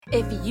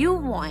If you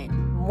want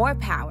more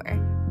power,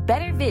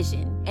 better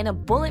vision, and a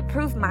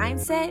bulletproof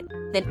mindset,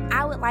 then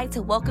I would like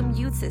to welcome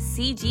you to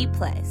CG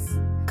Plus,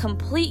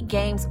 Complete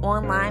Games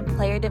Online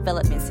Player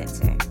Development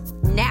Center.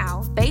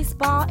 Now,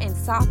 baseball and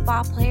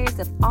softball players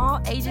of all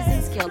ages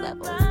and skill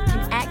levels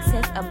can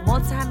access a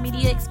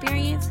multimedia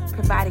experience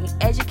providing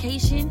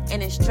education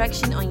and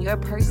instruction on your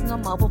personal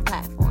mobile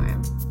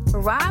platform.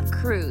 Rob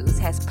Cruz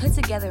has put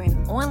together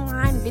an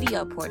online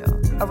video portal,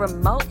 a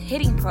remote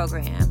hitting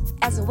program,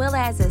 as well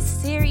as a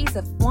series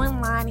of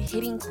online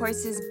hitting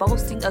courses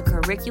boasting a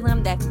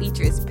curriculum that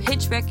features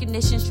pitch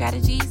recognition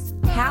strategies,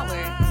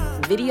 power,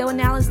 video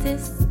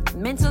analysis,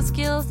 mental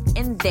skills,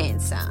 and then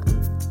some.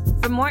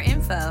 For more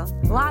info,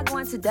 log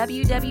on to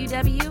www.cg.plus.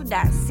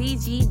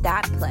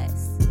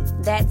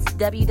 That's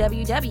www.cg.plus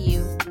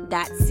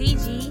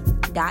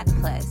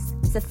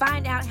to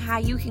find out how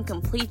you can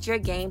complete your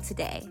game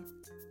today.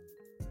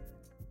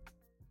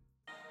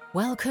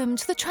 Welcome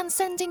to the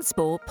Transcending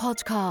Sport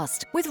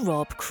podcast with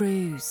Rob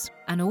Cruz,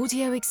 an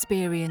audio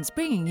experience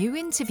bringing you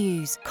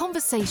interviews,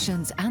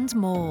 conversations and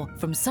more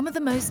from some of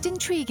the most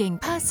intriguing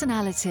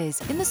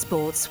personalities in the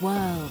sports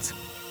world.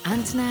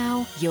 And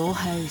now, your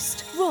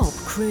host, Rob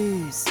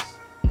Cruz.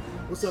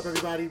 What's up,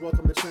 everybody?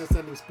 Welcome to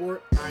Transcending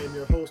Sport. I am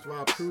your host,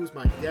 Rob Cruz.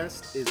 My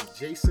guest is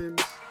Jason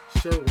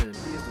Sherwin. He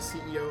is the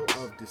CEO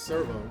of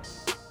DeServo.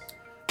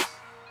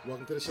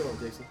 Welcome to the show,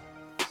 Jason.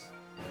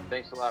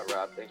 Thanks a lot,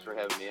 Rob. Thanks for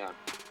having me on.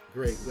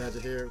 Great. Glad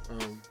you're here.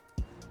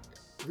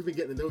 We've been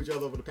getting to know each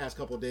other over the past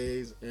couple of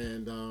days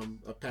and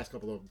past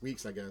couple of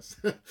weeks, I guess.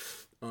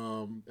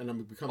 And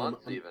I'm becoming,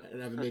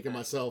 and I've been making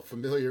myself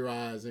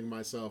familiarizing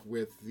myself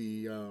with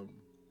the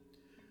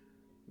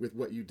with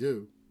what you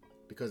do,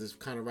 because it's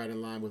kind of right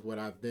in line with what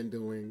I've been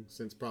doing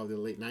since probably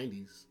the late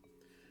 '90s.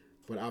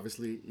 But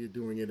obviously, you're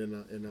doing it in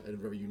a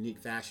very unique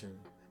fashion,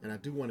 and I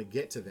do want to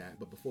get to that.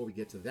 But before we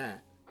get to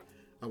that,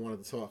 I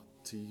wanted to talk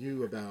to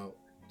you about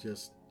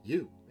just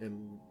you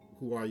and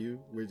who are you,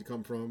 where'd you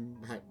come from,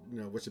 how,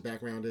 what your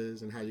background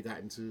is, and how you got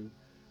into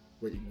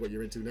what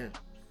you're into now.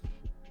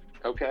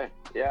 Okay.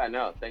 Yeah.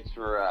 No. Thanks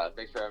for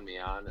having me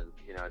on, and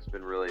it's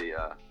been really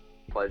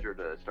pleasure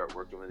to start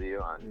working with you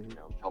on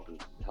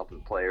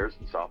helping players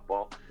in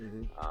softball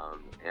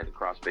and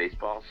across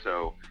baseball.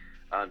 So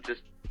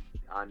just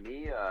on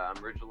me,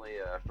 I'm originally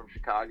from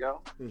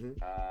Chicago.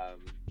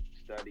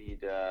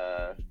 Studied,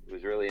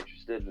 was really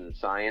interested in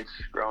science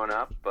growing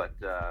up, but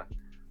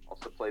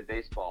also played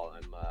baseball.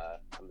 I'm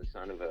the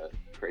son of a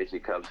crazy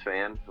Cubs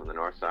fan from the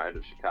north side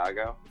of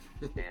Chicago,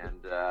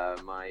 and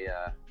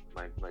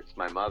it's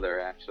my mother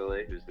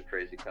actually who's the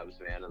crazy Cubs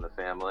fan in the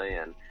family,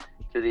 and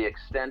to the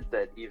extent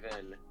that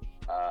even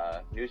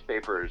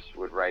newspapers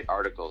would write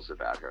articles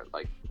about her.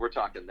 Like, we're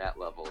talking that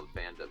level of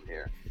fandom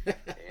here.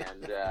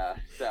 And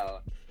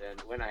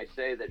and when I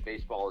say that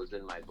baseball is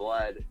in my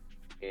blood,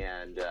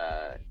 and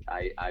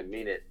I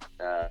mean it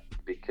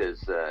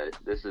because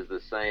this is the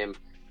same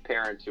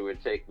parents who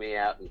would take me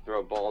out and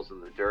throw balls in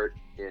the dirt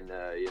in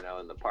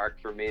the park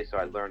for me, so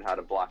I learned how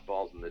to block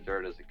balls in the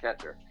dirt as a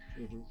catcher.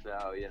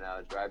 So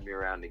drive me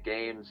around the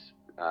games,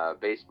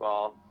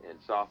 baseball and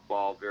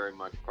softball, very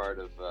much part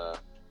of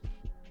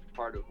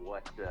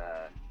what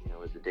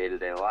was the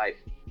day-to-day life.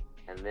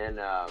 And then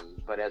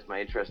but as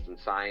my interest in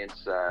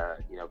science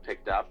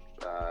picked up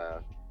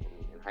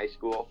in high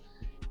school,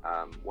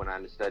 went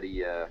on to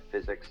study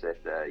physics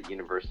at the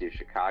University of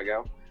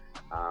Chicago,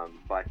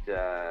 but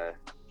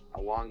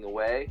along the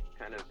way,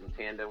 kind of in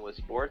tandem with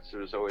sports, there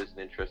was always an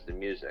interest in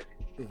music.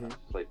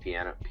 Played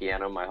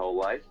piano my whole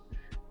life,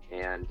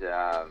 and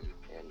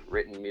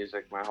written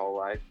music my whole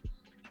life,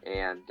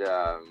 and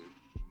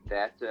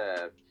that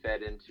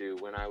fed into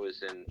when I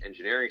was in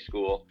engineering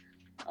school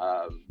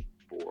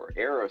for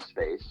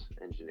aerospace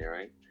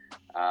engineering.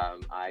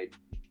 I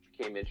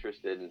became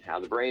interested in how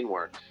the brain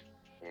works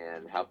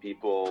and how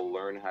people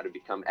learn how to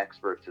become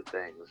experts at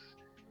things,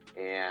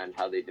 and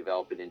how they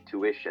develop an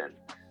intuition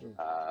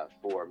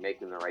for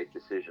making the right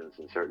decisions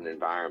in certain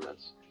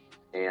environments.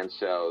 And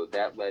so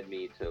that led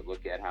me to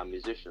look at how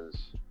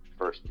musicians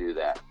first do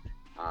that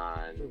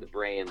on the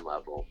brain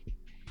level.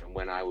 And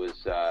when I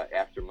was,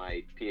 after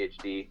my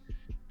PhD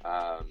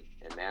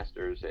and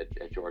master's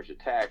at Georgia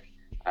Tech,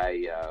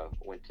 I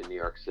went to New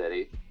York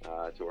City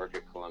to work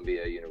at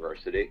Columbia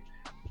University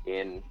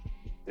in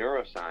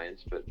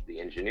neuroscience, but the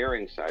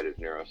engineering side of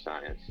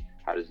neuroscience.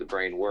 How does the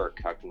brain work?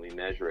 How can we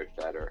measure it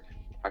better?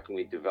 How can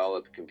we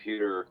develop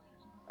computer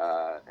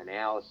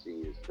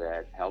analyses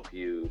that help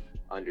you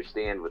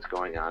understand what's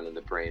going on in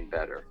the brain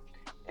better?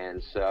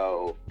 And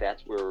so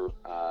that's where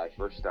I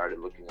first started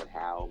looking at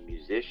how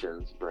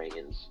musicians'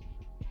 brains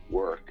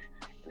work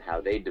and how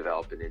they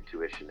develop an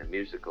intuition, a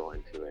musical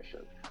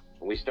intuition.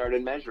 And we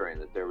started measuring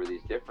that there were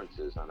these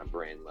differences on a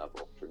brain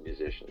level for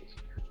musicians.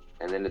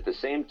 And then at the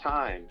same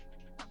time,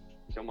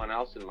 someone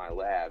else in my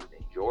lab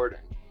named Jordan,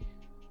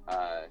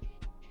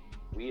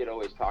 we had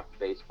always talked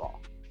baseball,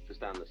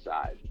 just on the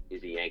side.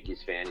 He's a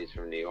Yankees fan, he's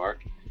from New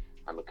York.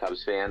 I'm a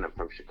Cubs fan, I'm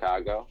from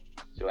Chicago.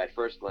 So at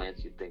first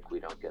glance, you'd think we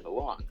don't get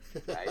along,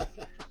 right?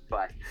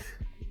 But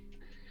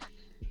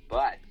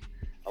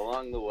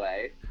along the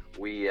way,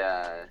 we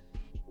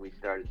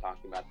started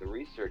talking about the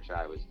research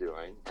I was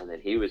doing, and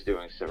then he was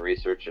doing some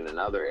research in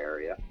another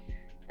area.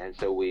 And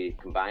so we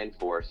combined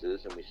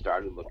forces and we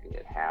started looking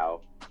at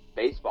how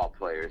baseball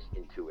players'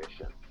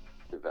 intuition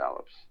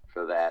develops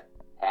for that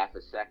half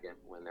a second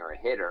when they're a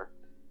hitter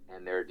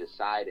and they're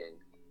deciding,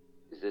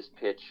 is this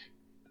pitch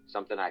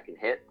something I can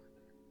hit?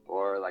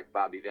 Or like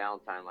Bobby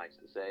Valentine likes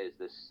to say, is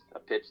this a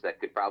pitch that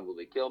could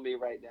probably kill me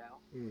right now?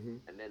 Mm-hmm.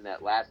 And then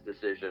that last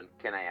decision,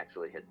 can I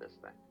actually hit this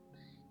thing?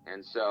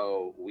 And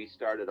so we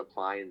started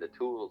applying the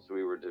tools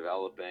we were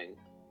developing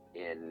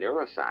in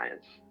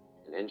neuroscience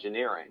and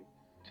engineering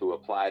to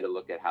apply to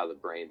look at how the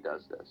brain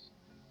does this.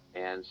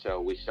 And so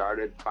we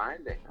started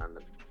finding on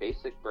the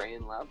basic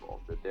brain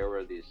level that there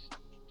were these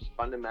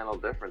fundamental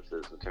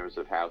differences in terms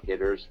of how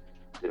hitters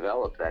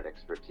develop that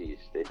expertise,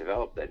 they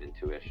develop that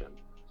intuition.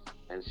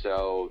 And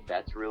so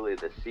that's really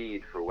the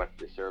seed for what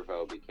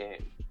DeCervo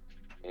became.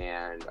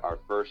 And our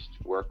first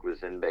work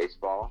was in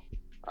baseball.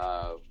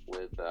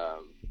 With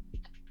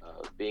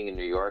being in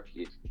New York,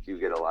 you do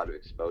get a lot of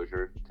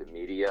exposure to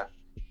media.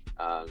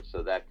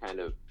 So that kind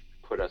of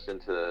put us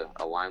into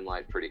a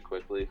limelight pretty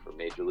quickly for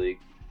major league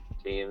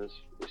teams.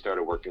 We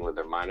started working with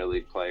their minor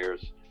league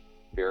players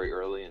very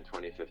early in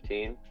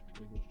 2015.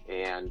 Mm-hmm.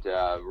 And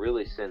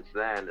really since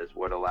then is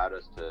what allowed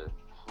us to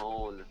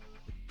hone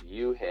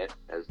UHIT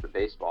as the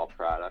baseball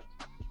product,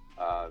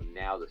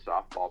 now the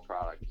softball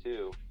product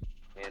too,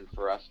 and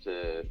for us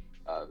to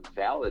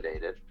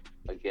validate it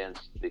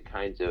against the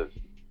kinds of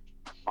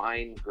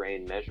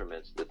fine-grained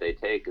measurements that they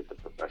take at the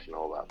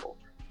professional level.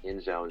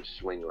 In-zone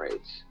swing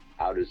rates,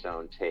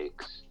 out-of-zone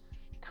takes,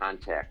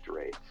 contact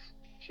rates,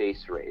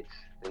 chase rates,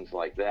 things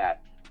like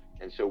that.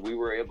 And so we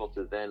were able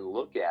to then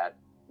look at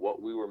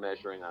what we were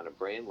measuring on a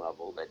brain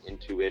level, that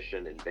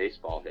intuition in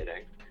baseball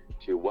hitting,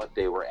 to what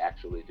they were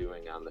actually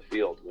doing on the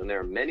field. When there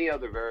are many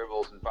other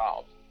variables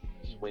involved,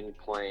 swing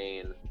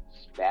plane,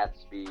 bat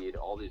speed,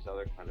 all these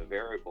other kind of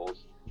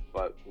variables,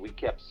 but we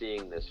kept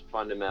seeing this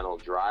fundamental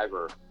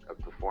driver of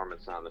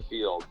performance on the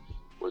field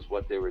was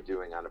what they were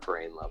doing on a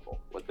brain level,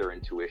 what their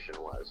intuition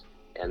was,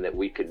 and that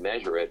we could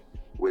measure it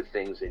with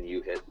things in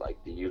UHIT, like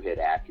the UHIT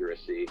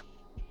accuracy,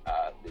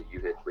 the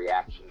UHIT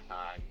reaction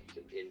time,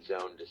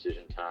 in-zone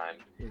decision time,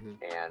 mm-hmm.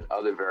 and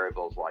other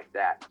variables like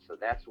that. So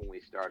that's when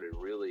we started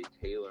really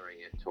tailoring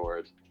it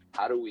towards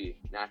how do we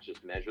not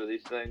just measure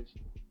these things,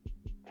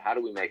 how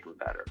do we make them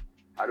better?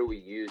 How do we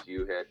use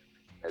UHIT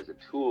as a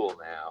tool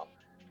now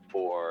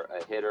for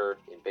a hitter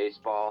in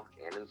baseball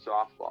and in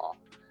softball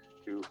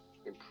to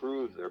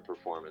improve their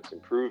performance,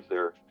 improve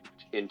their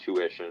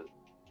intuition,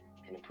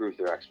 and improve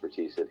their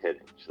expertise at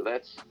hitting? So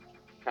that's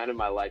kind of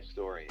my life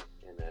story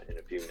in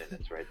a few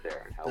minutes right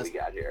there, and how we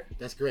got here.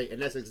 That's great,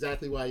 and that's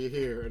exactly why you're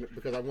here, and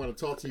because I want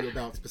to talk to you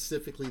about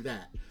specifically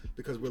that,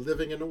 because we're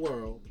living in a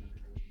world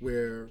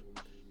where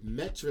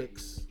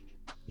metrics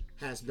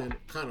has been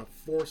kind of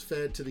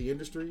force-fed to the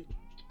industry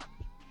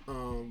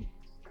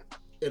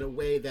in a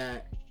way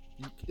that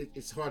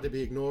it's hard to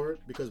be ignored,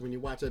 because when you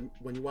watch an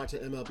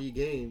MLB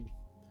game,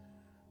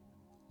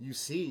 you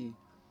see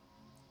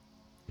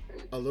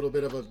a little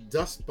bit of a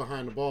dust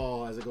behind the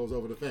ball as it goes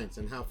over the fence,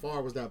 and how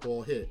far was that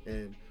ball hit,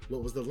 and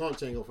what was the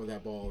launch angle for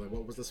that ball, and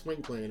what was the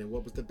swing plane, and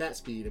what was the bat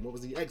speed, and what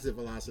was the exit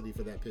velocity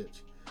for that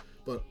pitch.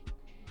 But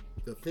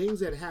the things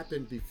that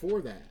happened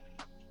before that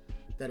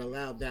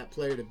allowed that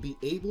player to be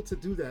able to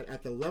do that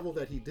at the level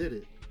that he did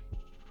it,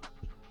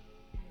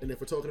 and if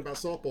we're talking about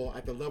softball,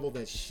 at the level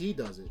that she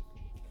does it,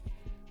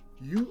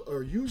 you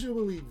are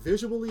usually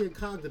visually and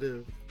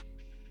cognitive,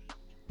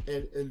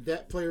 and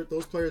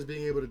those players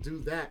being able to do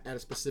that at a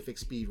specific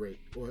speed rate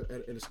or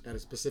at a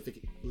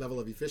specific level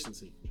of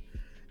efficiency.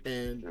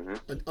 And,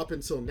 mm-hmm. and up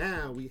until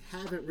now, we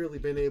haven't really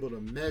been able to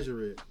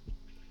measure it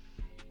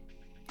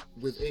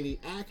with any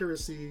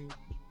accuracy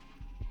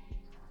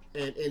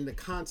and in the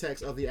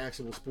context of the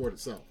actual sport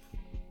itself.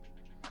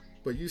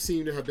 But you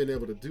seem to have been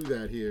able to do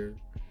that here,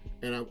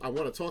 and I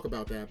want to talk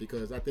about that,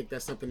 because I think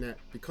that's something that,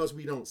 because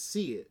we don't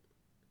see it,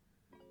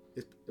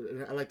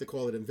 I like to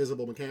call it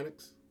invisible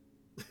mechanics.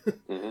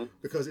 Mm-hmm.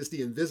 Because it's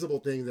the invisible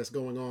thing that's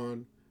going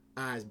on,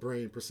 eyes,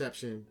 brain,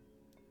 perception,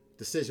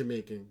 decision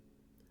making,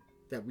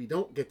 that we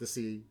don't get to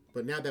see,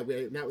 but now that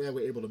we're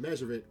able to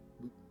measure it,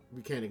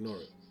 we can't ignore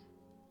it.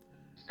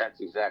 That's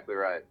exactly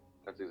right.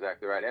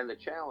 And the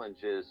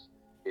challenge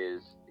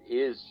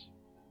is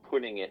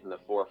putting it in the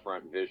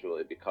forefront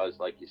visually, because,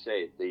 like you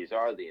say, these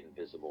are the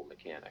invisible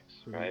mechanics,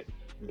 mm-hmm. right?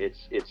 Mm-hmm.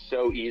 It's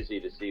so easy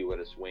to see what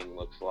a swing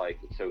looks like.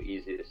 It's so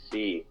easy to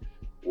see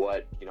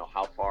what,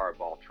 how far a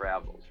ball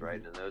travels, right?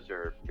 Mm-hmm. And those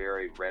are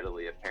very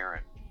readily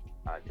apparent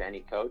to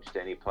any coach,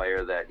 to any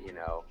player that,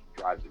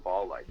 drives a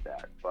ball like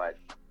that. But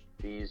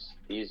these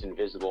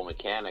invisible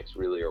mechanics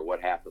really are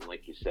what happen,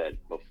 like you said,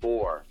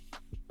 before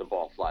the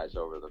ball flies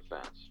over the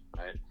fence,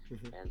 right?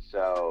 Mm-hmm. And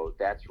so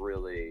that's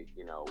really,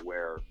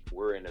 where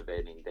we're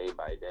innovating day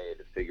by day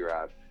to figure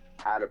out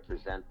how to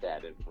present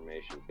that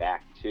information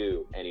back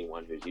to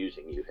anyone who's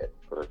using UHIT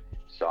for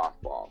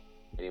softball,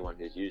 anyone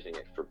who's using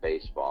it for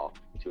baseball,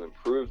 to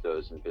improve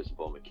those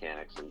invisible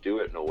mechanics and do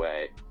it in a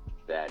way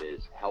that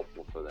is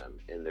helpful for them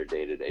in their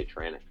day-to-day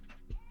training.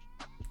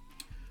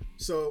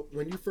 So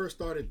when you first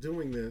started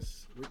doing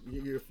this,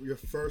 your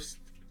first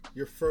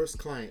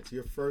clients,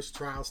 your first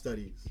trial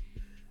studies,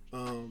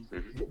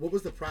 what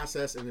was the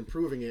process in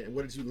improving it, and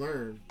what did you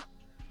learn,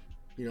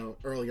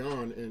 early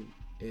on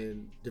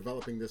in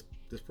developing this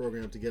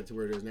program to get to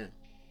where it is now?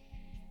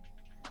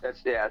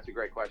 That's a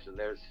great question.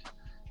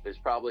 There's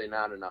probably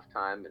not enough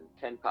time in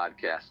 10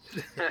 podcasts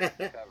to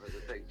cover the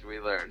things we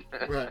learned.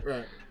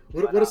 Right.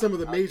 What are some of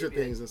the major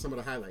things and some of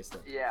the highlights though?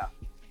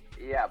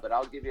 Yeah, but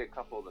I'll give you a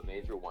couple of the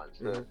major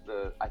ones.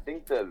 I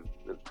think the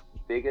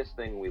biggest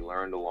thing we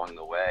learned along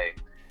the way,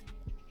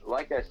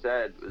 like I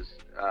said, was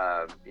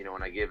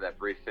when I gave that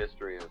brief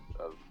history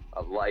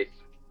of life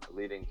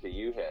leading to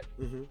UHIT,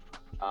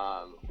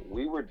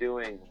 we were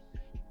doing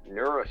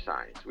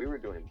neuroscience. We were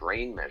doing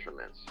brain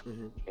measurements,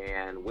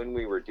 and when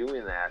we were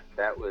doing that,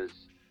 that was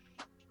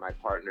my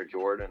partner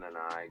Jordan and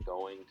I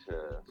going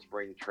to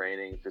spring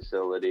training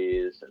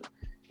facilities and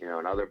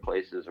and other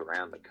places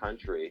around the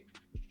country,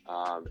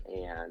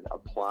 and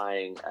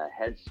applying a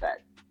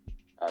headset,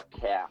 a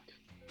cap,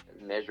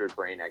 measured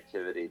brain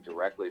activity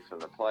directly from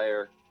the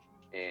player,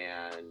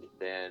 and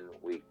then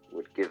we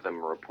would give them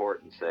a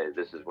report and say,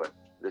 this is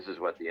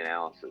what the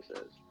analysis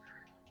is.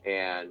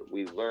 And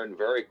we learned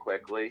very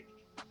quickly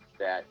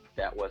that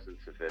wasn't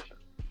sufficient.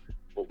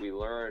 What we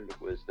learned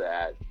was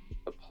that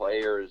the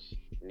players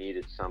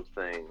needed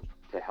something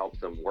to help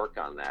them work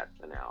on that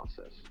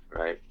analysis,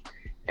 right?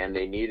 And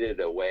they needed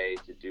a way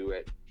to do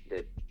it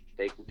that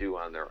they could do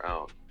on their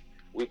own.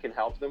 We can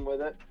help them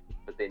with it,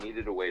 but they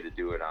needed a way to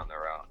do it on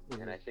their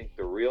own. And I think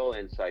the real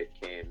insight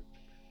came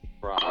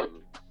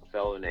from a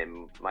fellow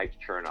named Mike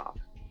Chernoff.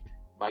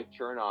 Mike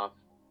Chernoff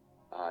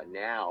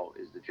now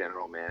is the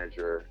general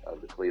manager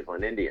of the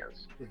Cleveland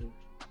Indians.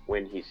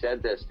 When he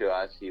said this to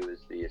us, he was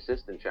the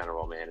assistant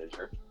general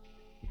manager,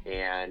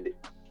 and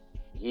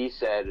he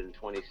said in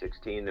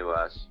 2016 to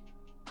us,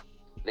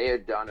 they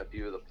had done a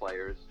few of the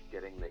players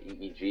getting the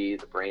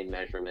EEG, the brain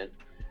measurement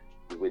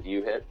with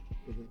UHIT,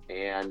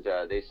 and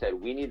they said,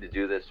 we need to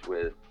do this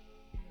with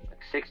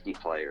like 60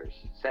 players,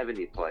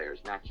 70 players,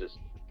 not just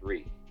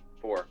 3,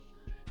 4.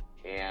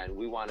 And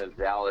we want to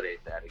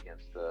validate that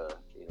against the,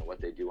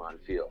 what they do on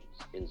field,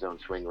 in-zone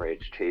swing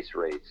rates, chase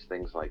rates,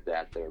 things like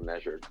that are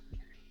measured.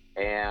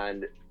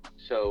 And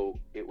so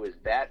it was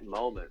that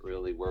moment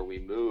really where we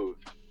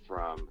moved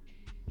from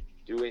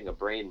doing a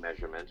brain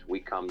measurement,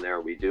 we come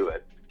there, we do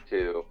it,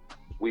 to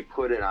we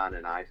put it on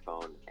an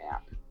iPhone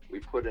app. We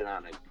put it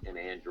on an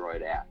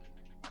Android app,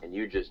 and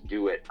you just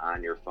do it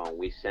on your phone.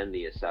 We send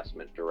the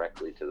assessment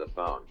directly to the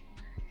phone.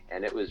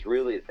 And it was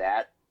really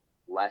that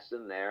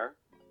lesson there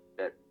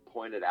that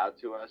pointed out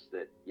to us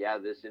that,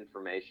 this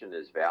information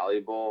is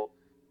valuable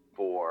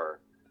for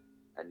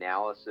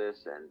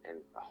analysis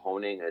and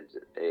honing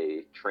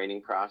a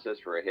training process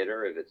for a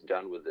hitter if it's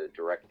done with a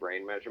direct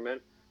brain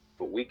measurement,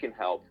 but we can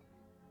help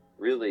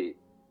really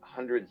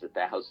hundreds of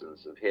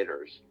thousands of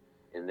hitters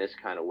in this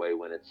kind of way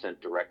when it's sent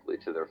directly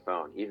to their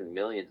phone, even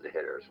millions of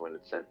hitters when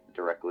it's sent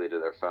directly to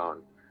their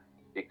phone,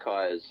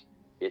 because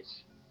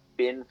it's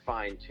been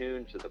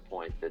fine-tuned to the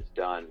point that's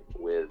done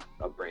with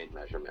a brain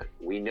measurement.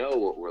 We know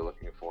what we're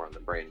looking for in the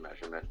brain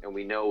measurement, and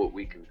we know what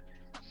we can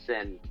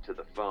send to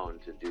the phone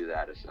to do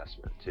that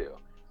assessment too.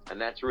 And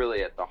that's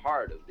really at the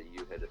heart of the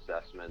UHIT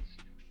assessments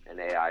and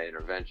AI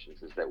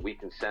interventions, is that we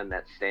can send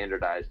that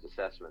standardized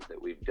assessment that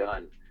we've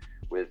done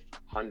with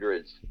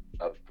hundreds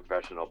of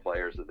professional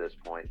players at this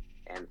point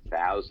and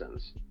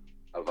thousands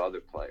of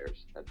other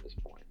players at this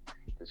point.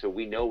 And so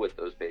we know what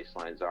those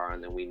baselines are,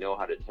 and then we know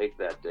how to take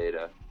that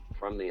data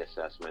from the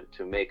assessment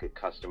to make a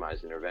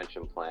customized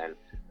intervention plan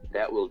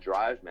that will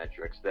drive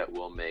metrics that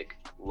will make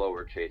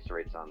lower chase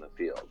rates on the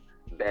field,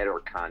 better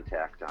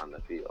contact on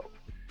the field,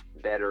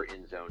 better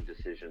in-zone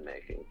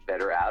decision-making,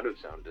 better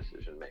out-of-zone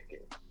decision-making,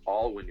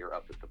 all when you're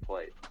up at the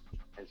plate.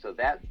 And so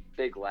that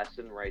big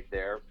lesson right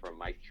there from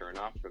Mike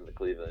Chernoff from the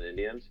Cleveland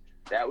Indians,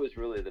 that was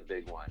really the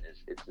big one.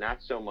 It's not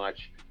so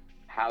much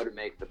how to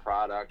make the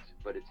product,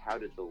 but it's how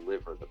to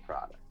deliver the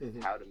product.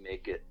 It's how to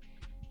make it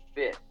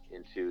fit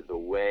into the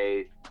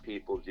way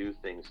people do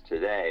things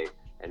today.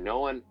 And no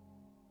one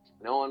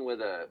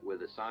with a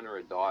son or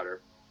a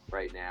daughter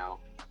right now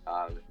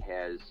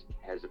has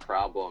a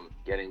problem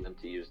getting them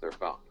to use their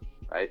phone,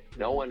 right?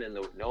 No one in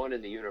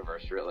the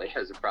universe really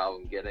has a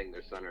problem getting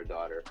their son or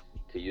daughter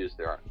to use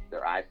their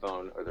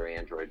iPhone or their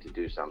Android to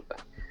do something.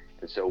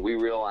 And so we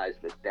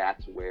realized that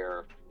that's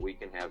where we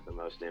can have the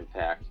most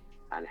impact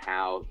on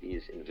how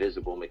these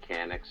invisible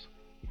mechanics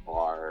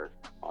are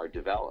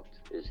developed,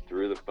 is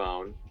through the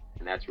phone.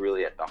 And that's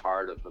really at the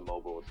heart of the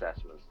mobile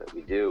assessments that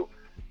we do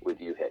with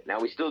UHIT. Now,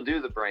 we still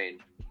do the brain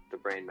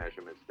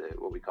measurements,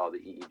 what we call the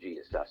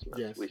EEG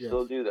assessments. We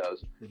still do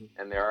those.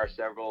 And there are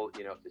several,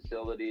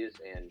 facilities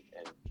and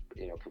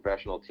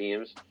professional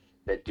teams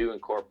that do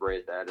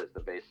incorporate that as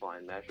the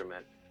baseline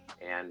measurement.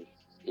 And,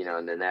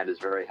 and then that is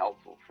very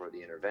helpful for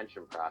the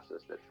intervention process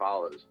that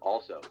follows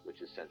also,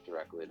 which is sent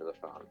directly to the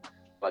phone.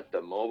 But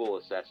the mobile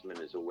assessment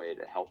is a way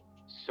to help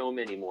so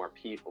many more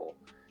people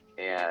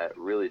and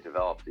really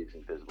develop these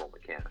invisible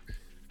mechanics.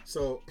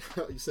 So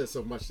you said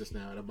so much just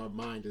now, and my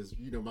mind is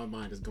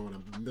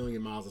going a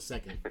million miles a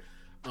second.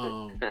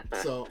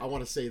 So I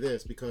want to say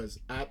this because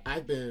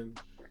I've been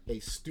a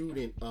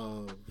student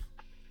of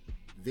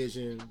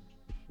vision,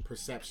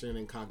 perception,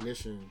 and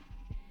cognition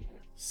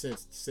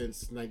since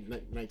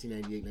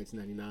 1998,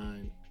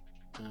 1999,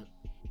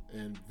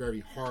 and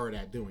very hard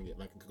at doing it.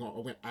 Like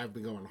I've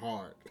been going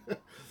hard,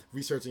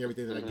 researching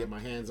everything that I can get my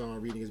hands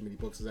on, reading as many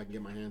books as I can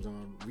get my hands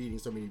on, reading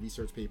so many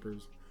research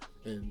papers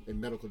and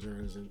medical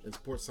journals and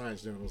sports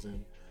science journals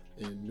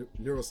and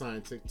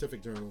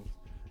neuroscientific journals.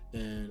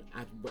 And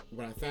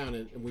what I found,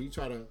 and when you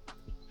try to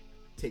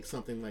take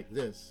something like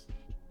this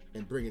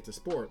and bring it to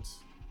sports,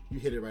 you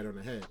hit it right on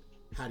the head.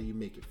 How do you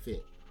make it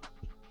fit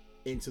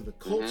into the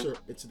culture,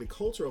 into the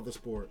culture of the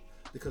sport?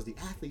 Because the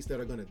athletes that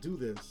are going to do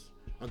this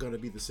are going to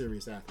be the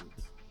serious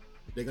athletes.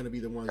 They're going to be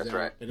the ones and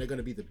they're going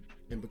to be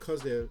and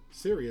because they're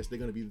serious, they're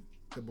going to be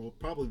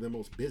probably the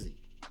most busy.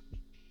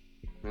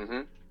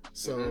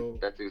 So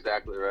that's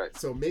exactly right.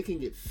 So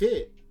making it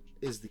fit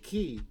is the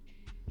key.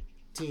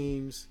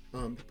 Teams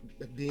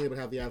being able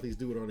to have the athletes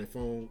do it on their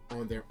phone,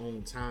 on their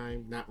own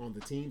time, not on the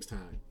team's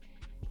time,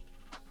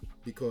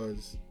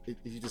 because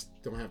you just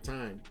don't have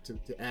time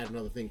to add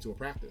another thing to a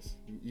practice.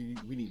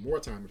 We need more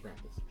time in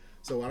practice.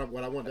 So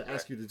what I wanted to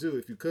ask you to do,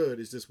 if you could,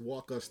 is just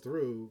walk us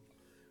through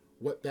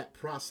what that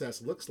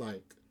process looks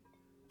like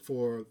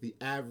for the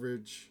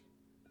average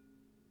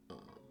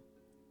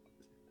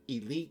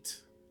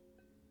elite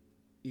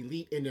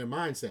in their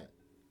mindset.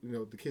 You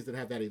know, the kids that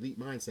have that elite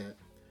mindset,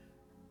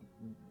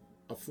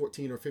 a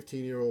 14 or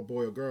 15-year-old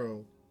boy or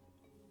girl,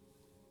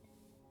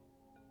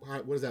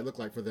 what does that look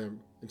like for them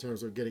in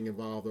terms of getting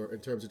involved or in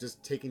terms of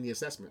just taking the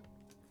assessment?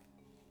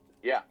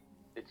 Yeah,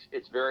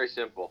 it's very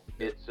simple.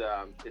 It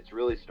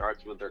really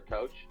starts with their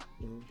coach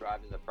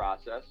driving the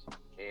process,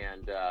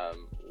 and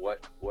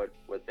what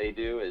they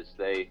do is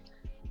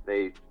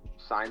they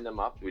sign them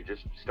up. We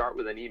just start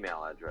with an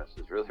email address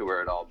is really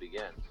where it all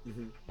begins,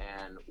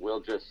 and we'll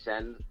just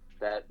send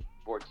that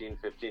 14,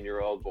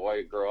 15-year-old boy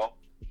or girl.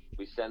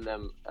 We send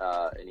them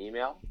an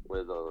email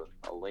with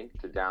a link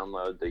to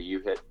download the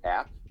UHIT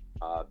app,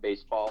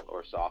 baseball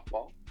or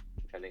softball,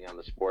 depending on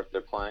the sport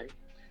they're playing.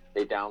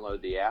 They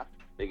download the app.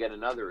 They get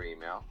another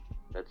email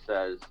that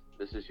says,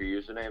 this is your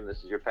username,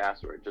 this is your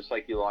password, just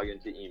like you log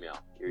into email,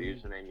 your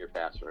username, your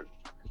password.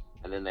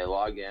 And then they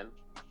log in,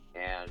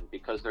 and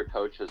because their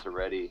coach has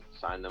already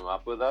signed them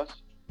up with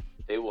us,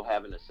 they will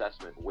have an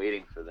assessment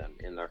waiting for them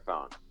in their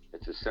phone.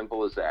 It's as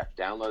simple as that.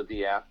 Download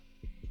the app,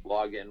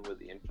 log in with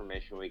the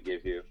information we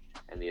give you,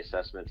 and the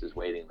assessment is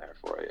waiting there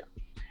for you.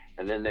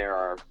 And then there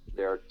are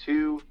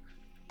two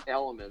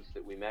elements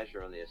that we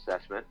measure on the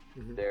assessment.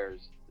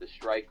 There's the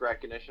strike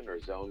recognition or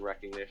zone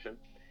recognition,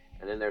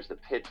 and then there's the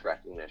pitch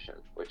recognition,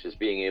 which is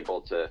being able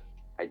to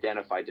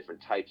identify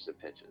different types of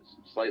pitches,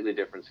 slightly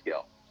different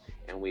skill.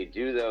 And we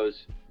do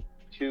those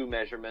two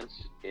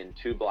measurements in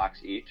 2 blocks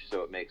each,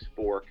 so it makes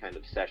 4 kind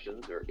of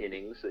sessions or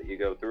innings that you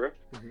go through.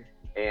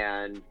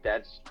 And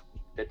that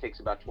takes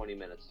about 20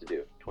 minutes to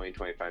do,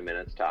 25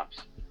 minutes tops.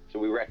 So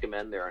we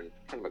recommend they're in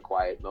kind of a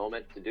quiet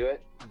moment to do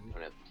it.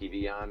 Don't have the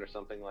TV on or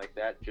something like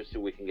that, just so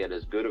we can get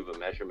as good of a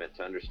measurement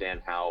to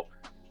understand how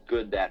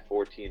good that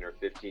 14 or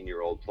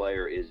 15-year-old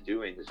player is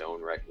doing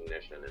zone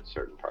recognition in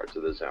certain parts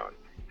of the zone.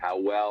 How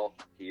well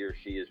he or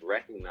she is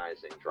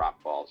recognizing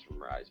drop balls from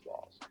rise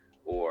balls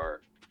or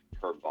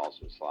curve balls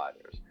from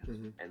sliders.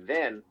 And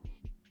then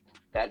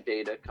that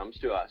data comes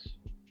to us.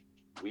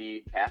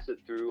 We pass it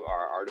through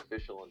our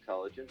artificial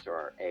intelligence or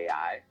our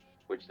AI,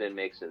 which then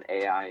makes an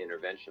AI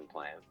intervention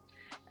plan.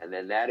 And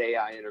then that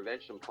AI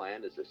intervention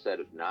plan is a set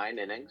of 9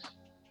 innings.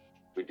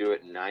 We do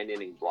it in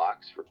 9-inning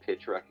blocks for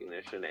pitch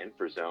recognition and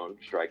for zone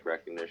strike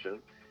recognition.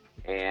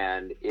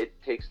 And it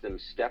takes them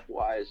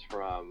stepwise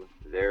from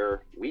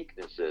their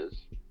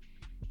weaknesses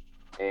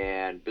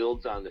and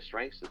builds on the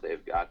strengths that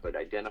they've got, but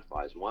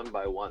identifies one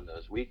by one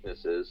those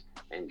weaknesses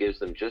and gives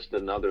them just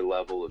another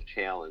level of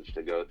challenge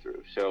to go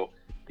through. So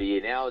the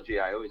analogy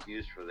I always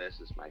use for this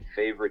is my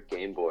favorite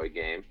Game Boy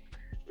game,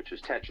 which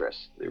was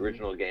Tetris, the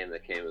original game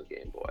that came with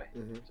Game Boy.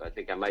 So I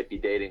think I might be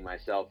dating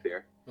myself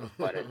here,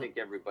 but I think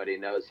everybody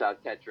knows how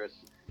Tetris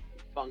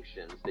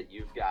functions, that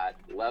you've got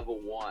level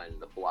 1,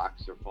 the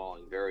blocks are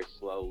falling very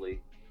slowly,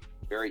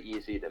 very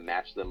easy to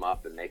match them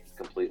up and make a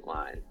complete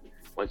line.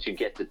 Once you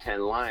get to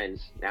 10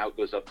 lines, now it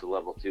goes up to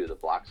level 2, the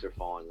blocks are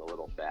falling a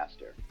little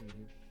faster.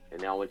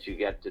 And now once you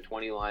get to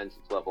 20 lines,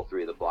 it's level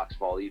 3, the blocks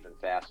fall even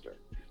faster.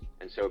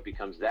 And so it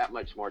becomes that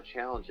much more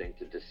challenging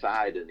to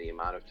decide in the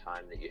amount of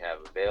time that you have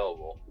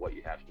available what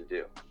you have to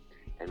do.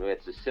 And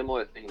it's a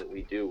similar thing that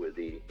we do with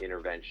the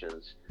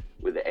interventions,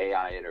 with the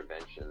AI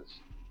interventions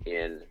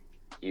in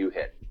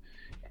UHIT.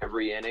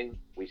 Every inning,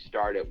 we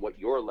start at what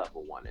your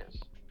level 1 is.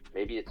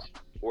 Maybe it's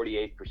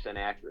 48%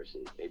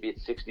 accuracy. Maybe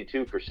it's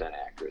 62%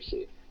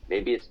 accuracy.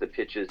 Maybe it's the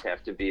pitches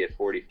have to be at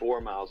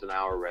 44 miles an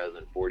hour rather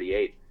than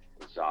 48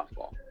 in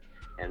softball.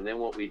 And then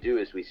what we do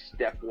is we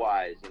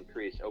stepwise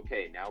increase.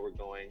 Okay, now we're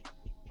going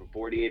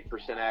from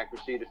 48%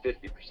 accuracy to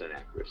 50%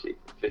 accuracy,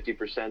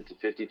 50% to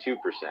 52%.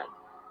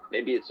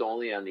 Maybe it's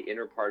only on the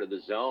inner part of the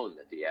zone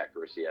that the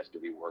accuracy has to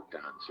be worked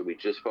on. So we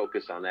just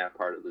focus on that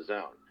part of the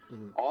zone.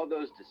 Mm-hmm. All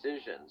those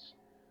decisions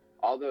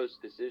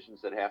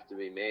that have to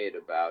be made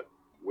about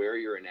where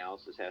your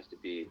analysis has to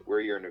be, where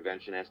your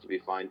intervention has to be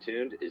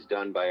fine-tuned, is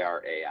done by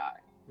our AI.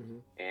 Mm-hmm.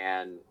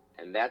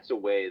 And that's a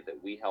way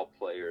that we help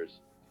players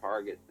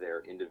target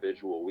their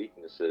individual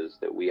weaknesses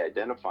that we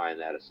identify in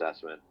that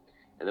assessment.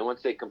 And then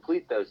once they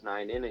complete those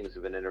 9 innings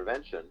of an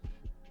intervention,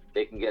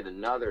 they can get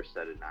another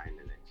set of 9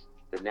 innings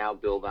that now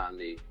build on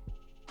the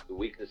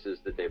weaknesses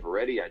that they've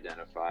already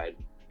identified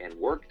and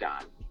worked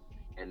on,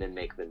 and then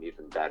make them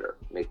even better,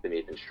 make them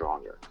even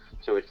stronger.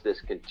 So it's this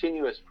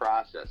continuous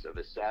process of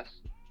assess,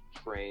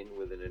 train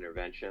with an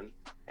intervention,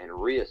 and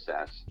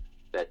reassess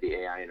that the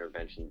AI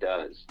intervention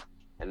does.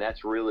 And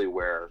that's really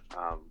where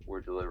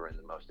we're delivering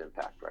the most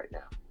impact right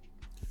now.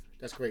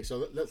 That's great.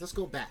 So let's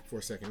go back for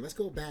a second. Let's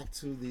go back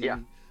to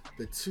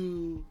the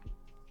two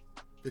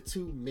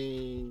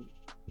main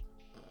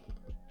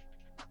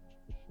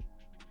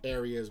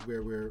areas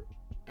where we're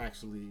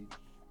actually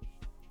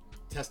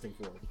testing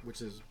for,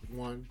 which is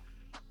 1,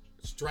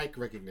 strike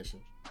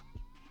recognition,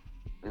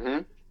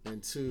 mm-hmm.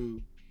 and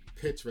 2,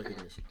 pitch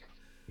recognition.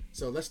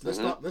 So let's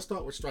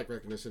start with strike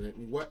recognition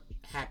and what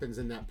happens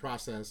in that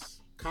process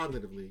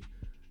cognitively,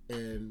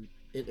 and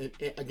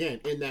again,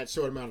 in that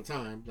short amount of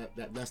time,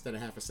 that less than a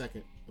half a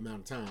second amount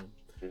of time,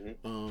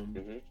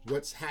 mm-hmm.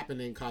 What's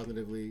happening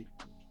cognitively?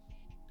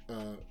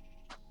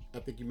 I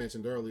think you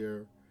mentioned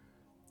earlier,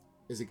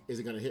 is it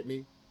going to hit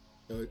me?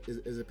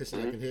 Is it a pitch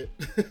that I can hit?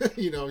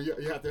 You know,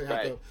 you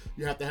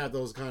have to have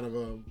those kind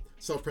of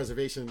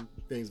self-preservation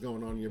things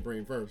going on in your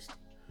brain first.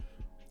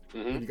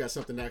 Mm-hmm. When you got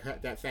something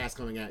that fast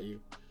coming at you,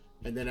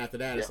 and then after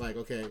that, it's like,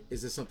 okay,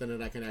 is this something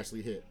that I can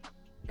actually hit?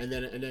 And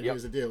then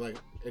here's the deal, like,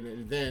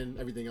 and then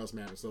everything else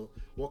matters. So,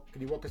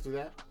 can you walk us through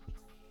that?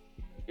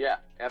 Yeah,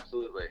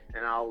 absolutely.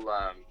 And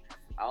I'll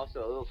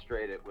also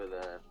illustrate it with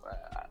a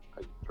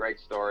great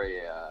story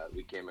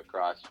we came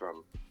across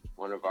from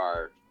one of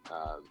our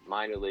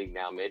minor league,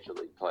 now major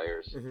league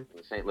players, mm-hmm. in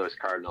the St. Louis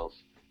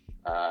Cardinals,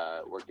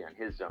 working on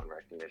his zone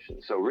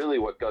recognition. So really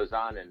what goes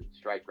on in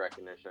strike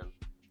recognition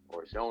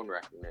or zone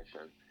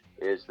recognition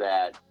is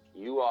that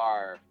you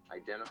are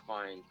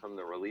identifying from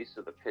the release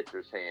of the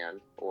pitcher's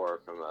hand or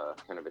from a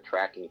kind of a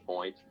tracking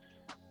point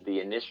the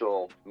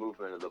initial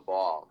movement of the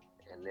ball.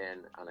 And then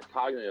on a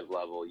cognitive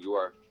level, you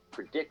are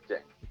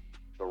predicting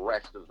the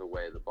rest of the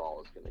way the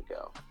ball is going to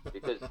go.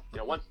 Because,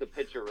 once the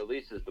pitcher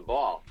releases the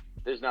ball,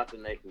 there's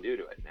nothing they can do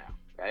to it now,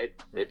 right?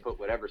 They put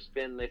whatever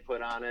spin they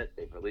put on it,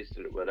 they've released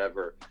it at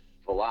whatever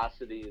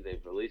velocity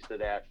they've released it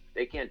at.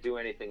 They can't do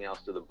anything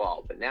else to the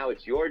ball. But now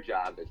it's your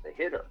job as the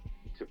hitter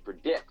to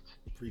predict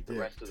the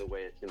rest of the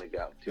way it's going to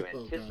go, to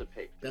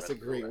anticipate. That's a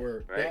great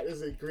word. Right? That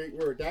is a great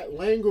word. That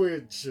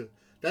language,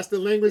 that's the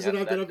language that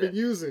I've been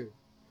using.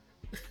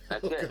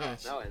 That's it.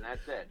 Gosh. No, and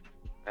that's it.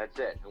 That's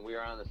it. And we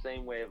are on the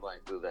same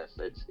wavelength with this.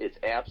 It's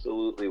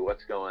absolutely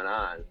what's going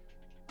on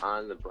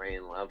the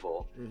brain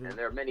level. Mm-hmm. And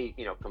there are many,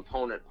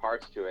 component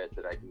parts to it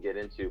that I can get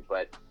into,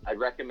 but I'd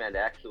recommend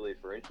actually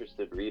for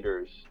interested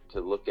readers to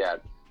look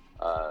at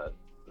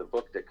the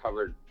book that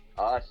covered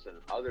us and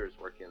others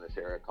working in this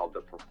area called The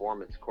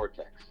Performance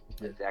Cortex.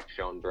 Yeah. It's Zach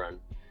Schoenbrunn.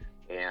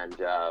 And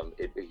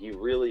he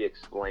really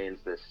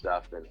explains this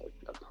stuff in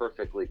a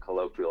perfectly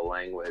colloquial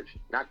language.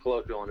 Not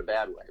colloquial in a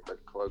bad way, but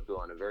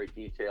colloquial in a very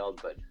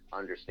detailed but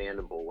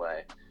understandable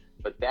way.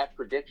 But that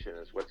prediction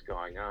is what's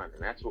going on,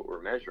 and that's what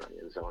we're measuring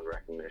in zone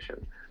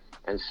recognition.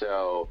 And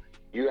so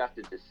you have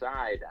to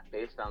decide,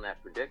 based on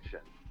that prediction,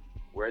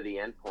 where the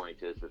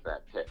endpoint is of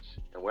that pitch,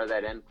 and where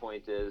that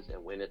endpoint is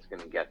and when it's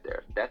going to get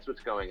there. That's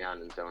what's going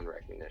on in zone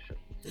recognition,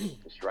 and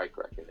strike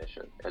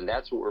recognition. And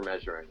that's what we're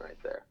measuring right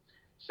there.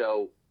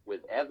 So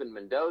with Evan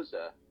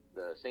Mendoza,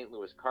 the St.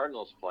 Louis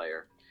Cardinals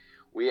player,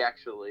 we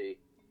actually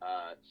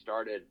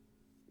started,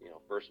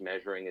 first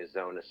measuring his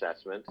zone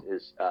assessment,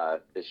 his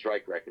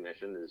strike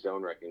recognition, his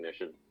zone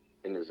recognition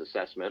in his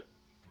assessment.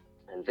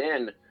 And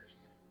then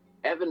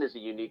Evan is a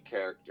unique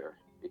character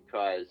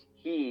because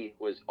he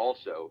was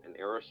also an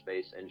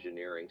aerospace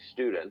engineering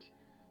student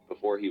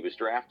before he was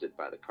drafted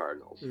by the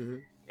Cardinals. Mm-hmm.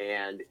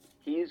 And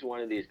he's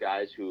one of these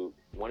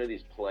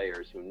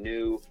players who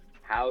knew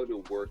how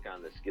to work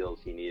on the skills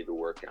he needed to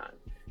work on.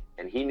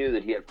 And he knew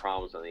that he had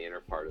problems on the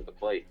inner part of the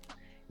plate.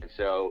 And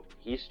so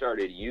he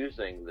started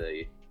using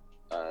the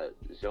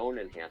zone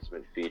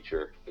enhancement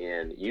feature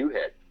in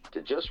UHIT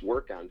to just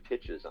work on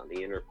pitches on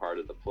the inner part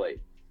of the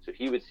plate. So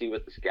he would see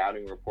what the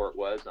scouting report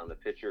was on the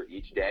pitcher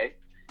each day.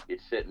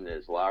 He'd sit in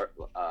his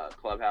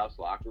clubhouse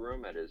locker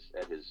room at his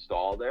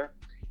stall there,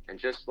 and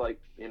just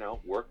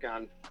work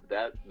on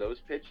those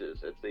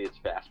pitches. Let's say its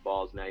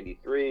fastball is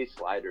 93,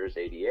 slider is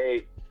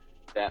 88.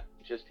 That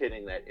just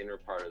hitting that inner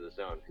part of the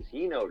zone, because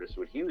he noticed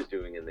what he was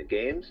doing in the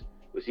games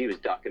was he was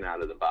ducking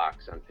out of the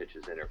box on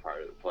pitches inner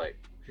part of the plate.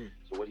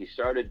 So what he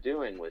started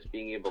doing was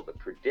being able to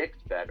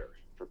predict better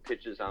for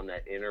pitches on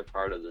that inner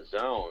part of the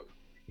zone.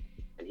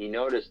 And he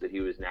noticed that he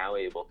was now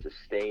able to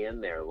stay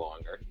in there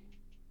longer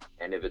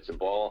And if it's a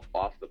ball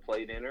off the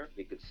plate inner,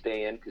 he could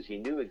stay in because he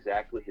knew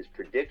exactly his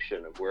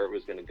prediction of where it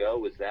was going to go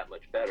was that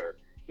much better.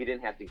 He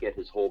didn't have to get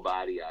his whole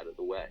body out of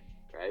the way,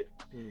 right?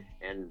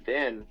 And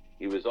then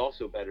he was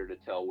also better to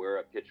tell where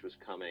a pitch was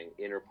coming,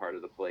 inner part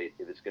of the plate,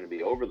 if it's going to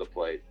be over the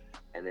plate,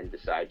 and then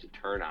decide to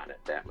turn on it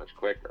that much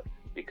quicker.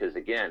 Because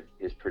again,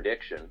 his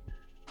prediction,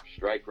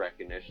 strike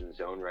recognition,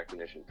 zone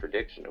recognition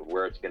prediction of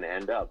where it's going to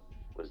end up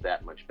was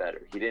that much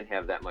better. He didn't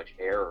have that much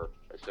error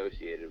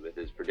associated with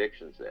his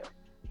predictions there.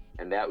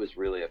 And that was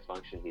really a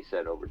function, he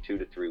said, over 2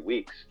 to 3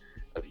 weeks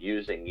of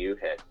using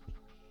U-Hit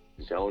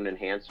zone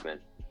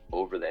enhancement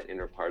over that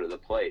inner part of the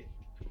plate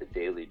for the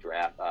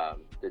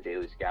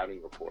daily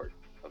scouting report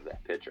of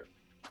that pitcher.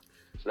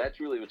 So that's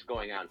really what's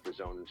going on for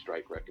zone and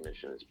strike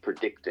recognition. It's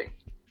predicting.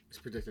 It's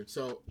predicting.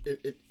 So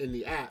in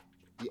the app,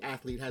 the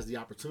athlete has the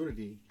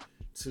opportunity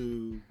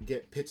to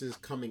get pitches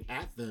coming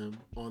at them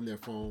on their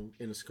phone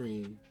in a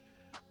screen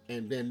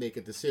and then make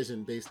a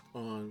decision based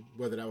on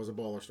whether that was a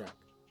ball or strike.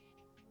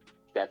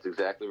 That's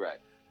exactly right.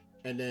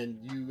 And then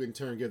you in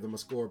turn give them a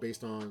score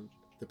based on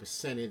the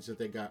percentage that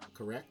they got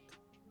correct?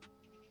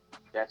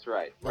 That's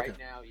right. Okay. Right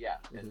now, yeah.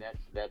 And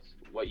that's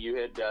what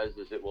U-Hit does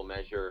is it will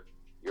measure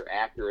your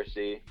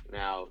accuracy.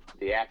 Now,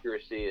 the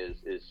accuracy is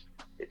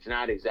it's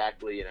not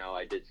exactly,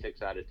 I did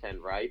 6 out of 10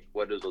 right.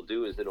 What it'll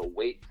do is it'll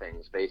weight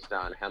things based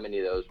on how many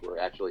of those were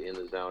actually in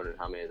the zone and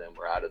how many of them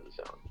were out of the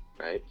zone,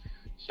 right?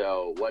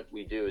 So what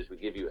we do is we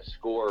give you a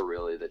score,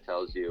 really, that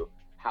tells you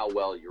how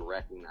well you're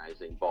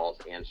recognizing balls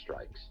and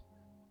strikes.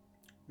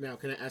 Now,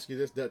 can I ask you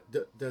this?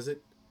 Does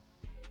it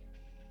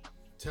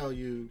tell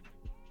you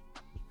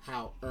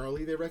how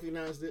early they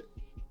recognized it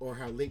or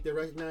how late they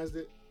recognized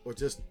it or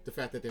just the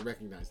fact that they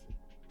recognized it?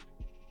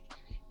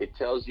 It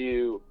tells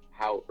you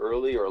how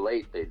early or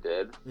late they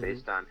did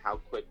based on how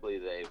quickly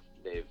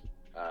they've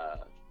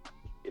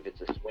if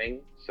it's a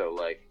swing. So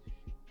like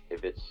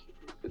if it's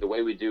the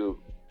way we do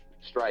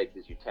strike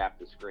is you tap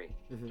the screen,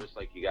 just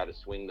like you got to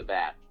swing the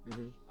bat.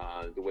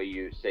 The way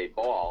you say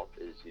ball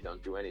is you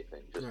don't do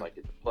anything, just like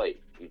at the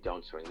plate. You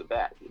don't swing the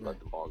bat, you let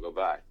the ball go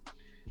by.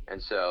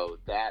 And so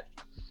that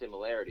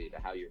similarity to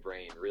how your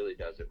brain really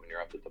does it when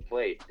you're up at the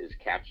plate is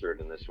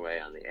captured in this way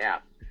on the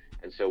app.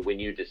 And so when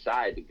you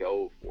decide to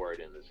go for it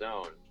in the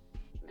zone,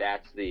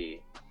 that's the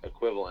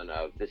equivalent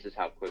of this is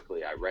how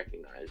quickly I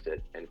recognized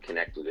it and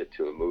connected it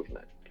to a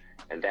movement.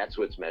 And that's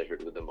what's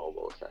measured with the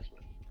mobile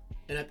assessment.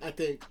 And I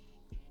think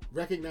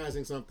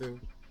recognizing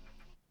something,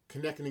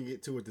 connecting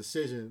it to a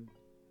decision,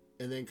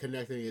 and then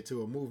connecting it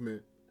to a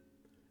movement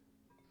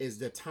is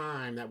the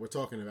time that we're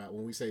talking about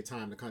when we say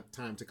time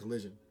to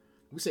collision.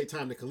 We say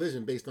time to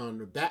collision based on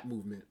the bat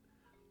movement,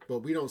 but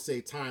we don't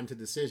say time to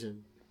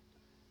decision,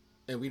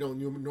 and we don't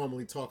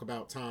normally talk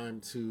about time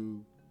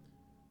to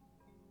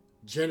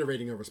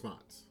generating a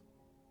response.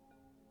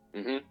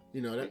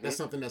 That's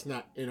something that's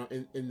not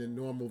in the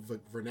normal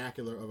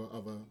vernacular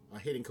of a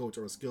hitting coach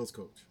or a skills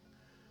coach.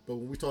 But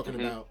when we're talking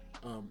about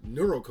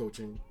neuro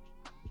coaching,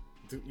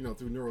 through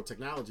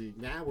neurotechnology,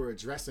 now we're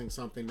addressing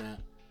something that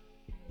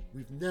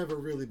we've never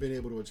really been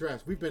able to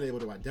address. We've been able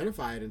to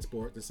identify it in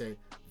sport to say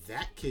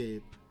that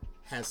kid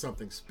has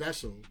something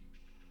special.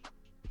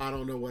 I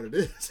don't know what it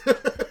is.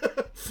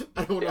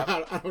 I don't know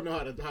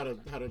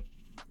how to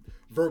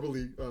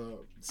verbally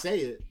say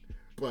it,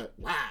 but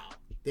wow,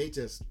 they're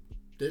just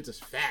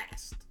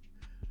fast.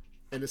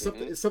 And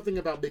it's something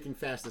about making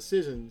fast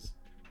decisions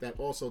that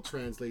also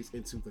translates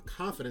into the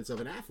confidence of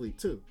an athlete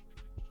too.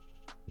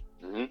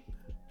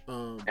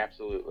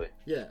 Absolutely.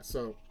 Yeah.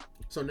 So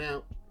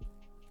now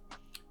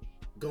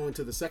going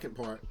to the second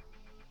part,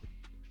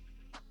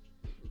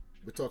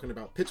 we're talking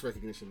about pitch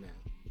recognition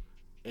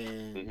now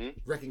and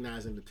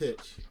recognizing the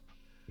pitch.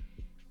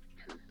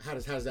 How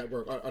does that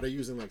work? Are they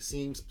using like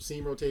seam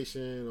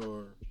rotation,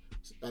 or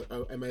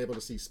am I able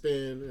to see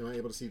spin? Am I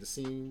able to see the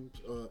seams?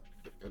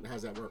 How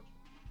does that work?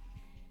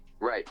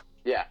 Right.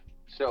 Yeah.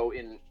 So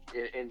in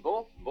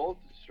both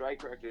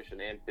strike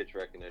recognition and pitch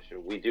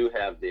recognition, we do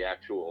have the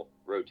actual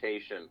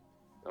rotation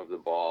of the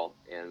ball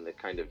and the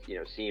kind of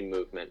seam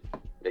movement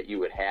that you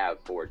would have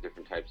for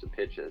different types of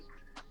pitches.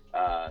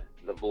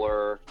 The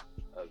blur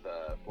of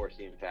a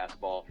four-seam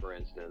fastball, for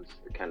instance,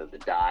 kind of the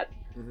dot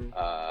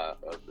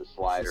of the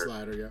slider.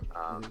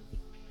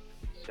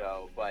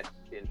 So, but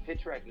in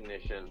pitch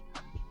recognition,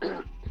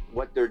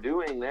 what they're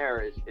doing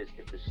there is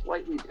it's a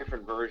slightly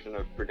different version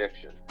of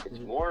prediction. It's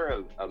more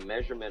of a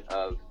measurement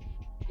of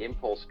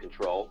impulse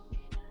control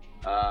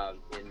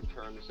in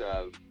terms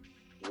of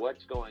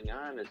what's going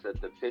on is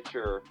that the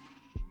pitcher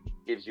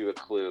gives you a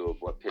clue of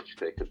what pitch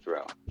they could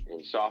throw.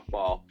 In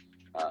softball,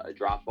 a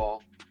drop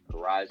ball, a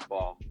rise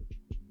ball,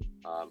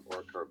 or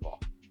a curveball.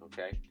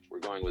 Okay, we're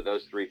going with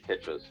those three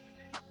pitches,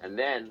 and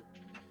then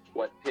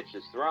what pitch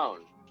is thrown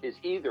is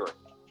either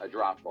a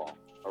drop ball,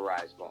 a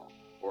rise ball,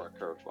 or a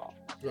curveball.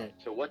 Right.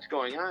 So what's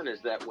going on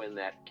is that when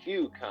that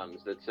cue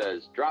comes that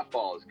says drop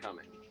ball is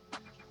coming,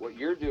 what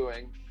you're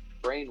doing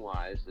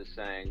brain-wise is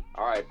saying,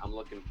 all right, I'm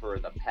looking for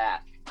the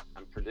path.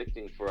 I'm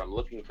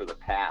looking for the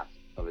path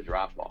of a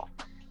drop ball.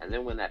 And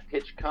then when that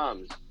pitch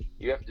comes,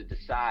 you have to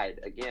decide,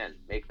 again,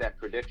 make that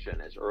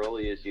prediction as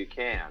early as you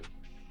can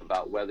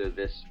about whether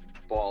this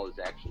ball is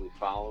actually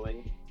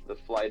following the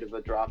flight of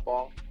a drop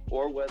ball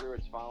or whether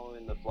it's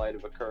following the flight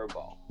of a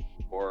curveball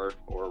or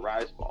a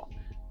rise ball.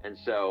 And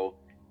so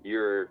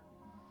you're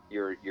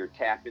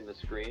tapping the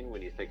screen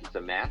when you think it's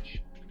a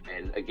match,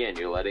 and again,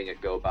 you're letting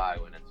it go by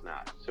when it's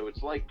not. So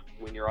it's like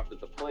when you're up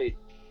at the plate,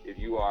 if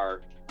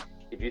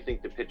you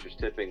think the pitcher's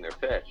tipping their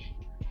pitch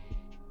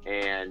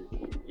and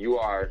you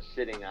are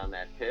sitting on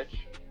that pitch,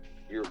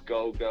 you're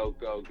go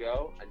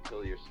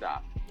until you're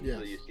stopped,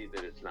 until you see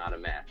that it's not a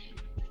match.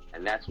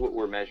 And that's what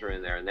we're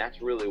measuring there, and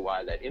that's really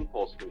why that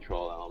impulse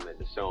control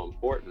element is so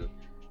important.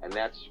 And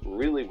that's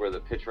really where the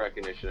pitch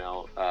recognition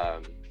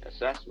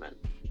assessment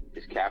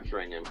is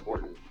capturing an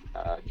important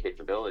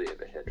capability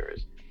of a hitter,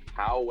 is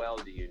how well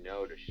do you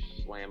know to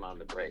slam on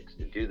the brakes,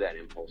 to do that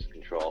impulse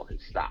control and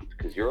stop?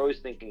 Because you're always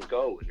thinking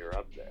go when you're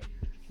up there.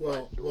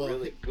 Well,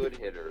 really good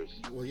hitters.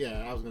 Well,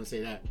 yeah, I was going to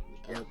say that.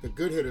 The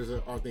good hitters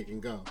are thinking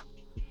go.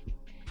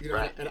 You know,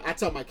 right. And I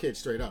tell my kids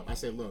straight up, I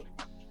say, look,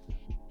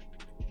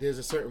 there's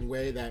a certain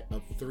way that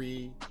a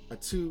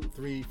 2,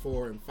 3,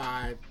 4, and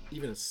 5,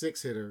 even a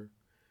 6 hitter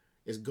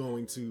is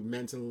going to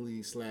mentally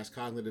 /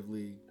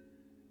 cognitively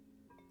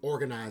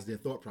organize their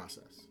thought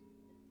process.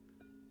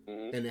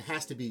 Mm-hmm. And it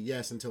has to be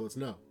yes until it's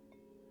no.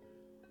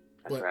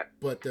 That's right.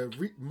 But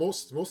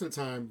most of the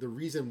time, the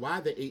reason why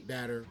the 8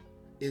 batter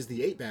is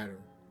the 8 batter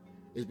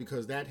is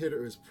because that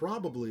hitter is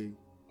probably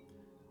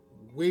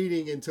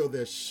waiting until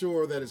they're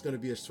sure that it's going to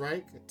be a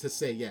strike to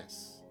say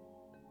yes.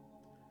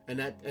 And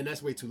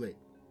that's way too late.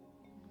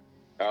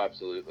 Oh,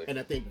 absolutely. And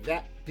I think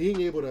that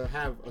being able to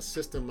have a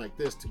system like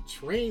this to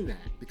train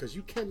that, because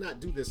you cannot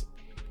do this,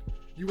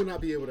 you will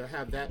not be able to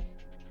have that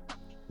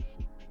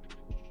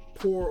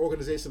poor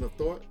organization of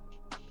thought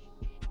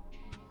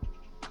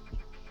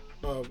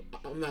of,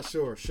 I'm not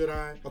sure, should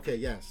I? Okay,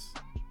 yes.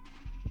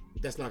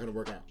 That's not going to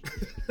work out.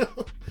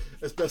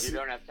 You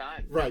don't have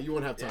time. Right, you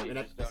won't have time. Yeah,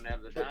 you just don't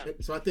have the time.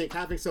 So I think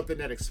having something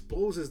that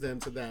exposes them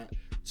to that,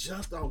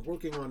 just on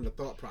working on the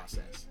thought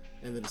process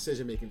and the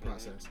decision-making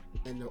process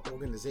and the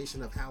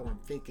organization of how I'm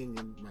thinking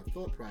and my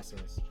thought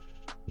process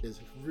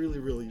is really,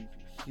 really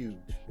huge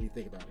when you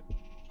think about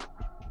it.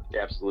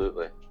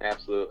 Absolutely.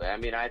 I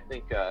mean, I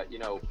think,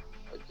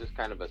 just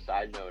kind of a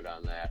side note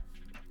on that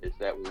is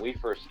that when we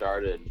first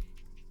started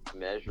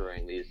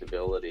measuring these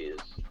abilities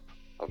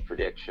of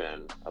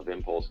prediction, of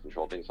impulse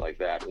control, things like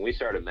that, when we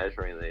started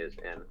measuring these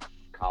in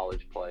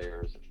college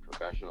players and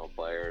professional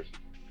players,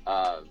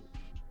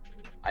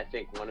 I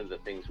think one of the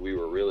things we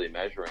were really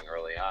measuring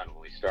early on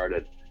when we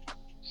started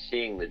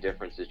seeing the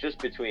differences just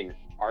between,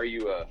 are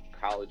you a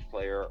college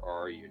player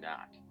or are you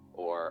not?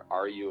 Or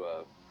are you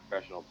a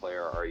professional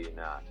player or are you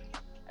not?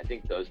 I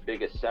think those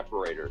biggest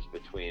separators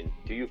between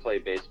do you play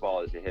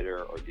baseball as a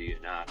hitter or do you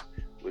not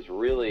was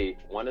really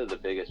one of the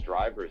biggest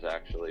drivers.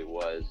 Actually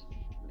was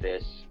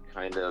this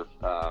kind of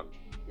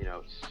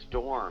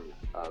storm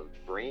of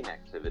brain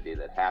activity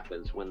that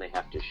happens when they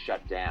have to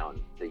shut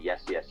down the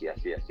yes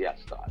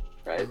thought,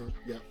 right?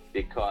 Yeah.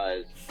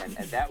 Because and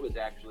that was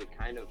actually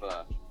kind of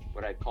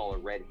what I'd call a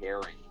red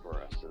herring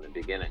for us in the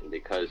beginning,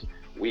 because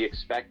we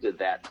expected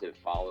that to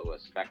follow a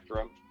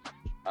spectrum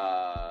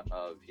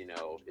of,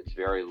 it's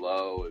very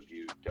low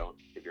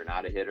if you're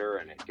not a hitter,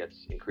 and it gets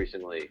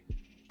increasingly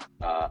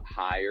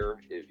higher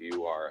if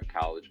you are a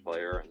college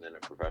player and then a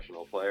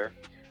professional player.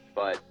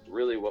 But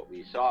really what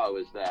we saw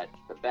was that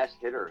the best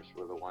hitters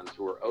were the ones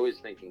who were always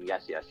thinking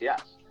yes.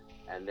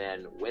 And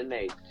then when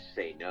they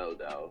say no,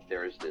 though,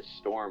 there's this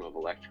storm of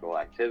electrical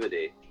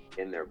activity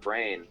in their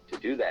brain to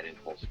do that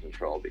impulse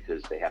control,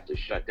 because they have to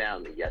shut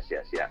down the yes,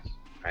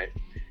 right?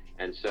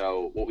 And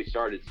so what we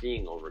started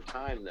seeing over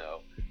time,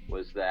 though,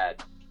 was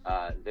that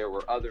there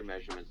were other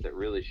measurements that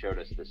really showed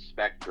us the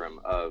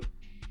spectrum of,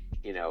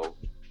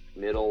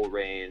 middle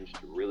range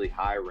to really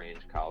high range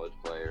college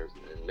players,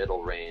 and then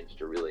middle range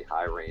to really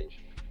high range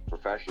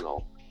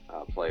professional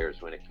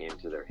players when it came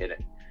to their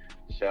hitting.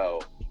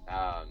 So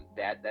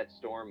that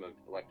storm of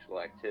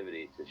electrical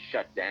activity to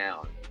shut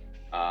down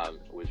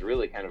was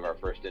really kind of our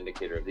first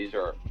indicator of these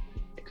are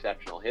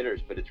exceptional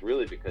hitters, but it's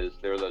really because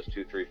they're those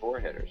 2, 3, 4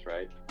 hitters,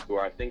 right, who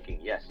are thinking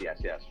yes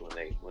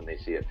when they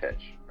see a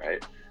pitch,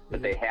 right?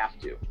 But they have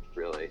to,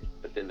 really.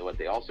 But then what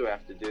they also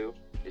have to do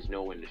is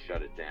know when to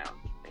shut it down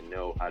and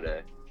know how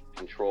to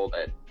control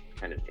that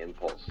kind of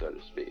impulse, so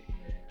to speak.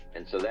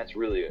 And so that's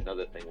really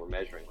another thing we're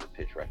measuring with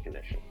pitch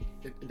recognition.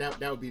 That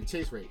would be the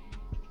chase rate.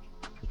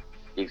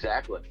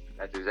 Exactly.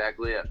 That's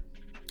exactly it.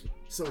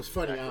 So it's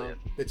funny,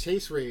 the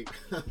chase rate,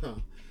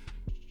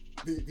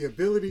 the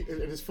ability,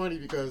 and it's funny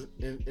because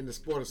in the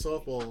sport of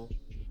softball,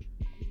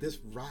 this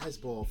rise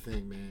ball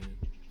thing, man,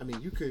 I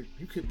mean, you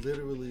could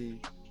literally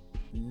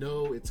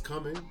know it's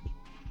coming,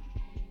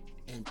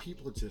 and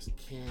people just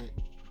can't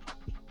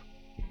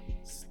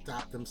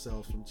stop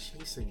themselves from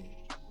chasing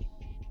it.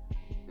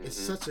 It's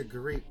such a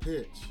great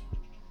pitch,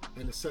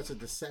 and it's such a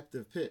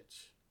deceptive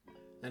pitch.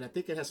 And I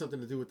think it has something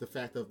to do with the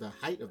fact of the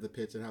height of the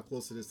pitch and how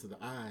close it is to the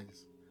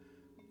eyes.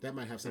 That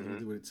might have something to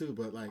do with it too,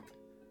 but like,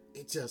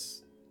 it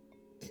just,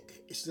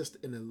 it's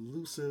just an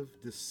elusive,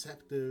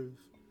 deceptive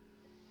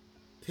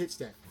pitch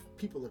that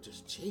people are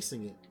just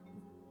chasing it.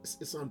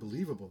 It's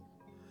unbelievable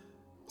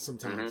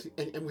sometimes.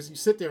 And when you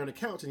sit there on the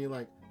couch and you're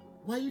like,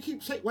 why you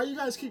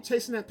guys keep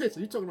chasing that pitch?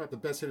 And you're talking about the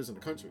best hitters in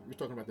the country. You're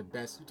talking about the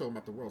best. You're talking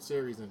about the World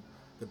Series and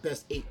the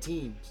best 8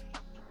 teams.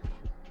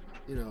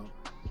 You know,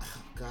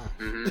 oh gosh.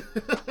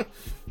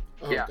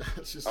 Yeah.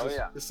 Gosh,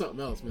 it's something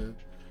else, man.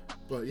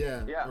 But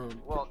yeah. Yeah.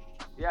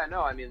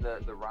 I mean,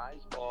 the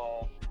rise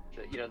ball.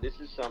 You know, this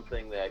is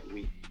something that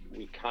we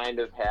kind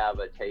of have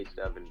a taste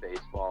of in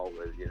baseball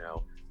with, you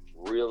know,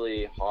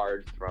 really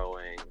hard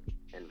throwing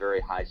and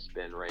very high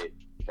spin rate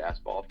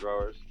fastball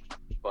throwers.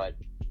 But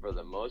for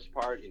the most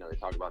part, you know, they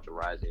talk about the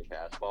rising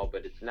fastball,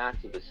 but it's not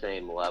to the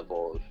same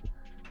level of,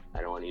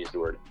 I don't want to use the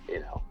word, you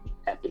know,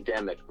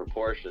 epidemic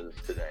proportions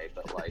today,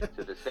 but like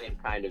to the same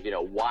kind of, you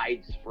know,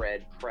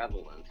 widespread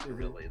prevalence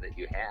really that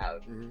you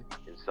have in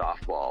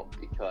softball,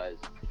 because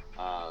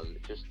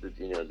just the,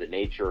 you know, the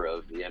nature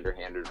of the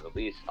underhanded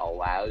release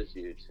allows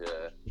you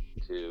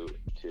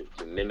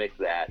to mimic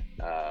that,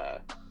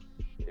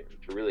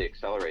 to really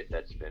accelerate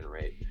that spin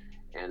rate.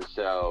 And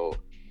so,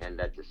 and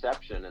that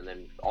deception, and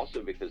then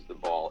also because the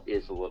ball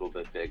is a little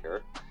bit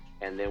bigger,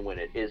 and then when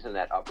it is in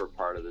that upper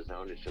part of the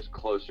zone, it's just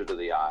closer to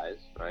the eyes,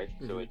 right?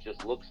 So it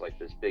just looks like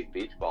this big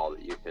beach ball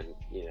that you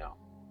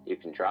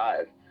can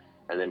drive,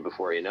 and then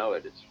before you know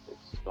it, it's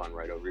gone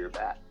right over your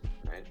bat,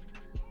 right?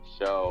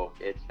 So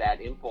it's that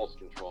impulse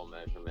control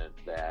measurement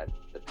that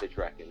the pitch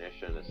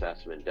recognition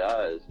assessment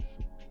does,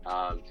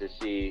 to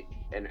see,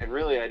 and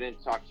really I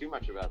didn't talk too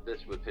much about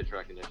this with pitch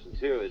recognition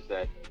too, is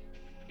that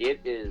it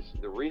is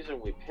the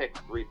reason we pick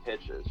 3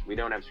 pitches. We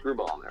don't have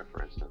screwball in there,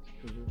 for instance.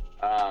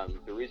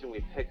 The reason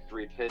we pick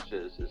 3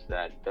 pitches is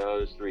that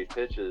those 3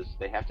 pitches,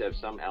 they have to have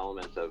some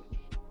elements of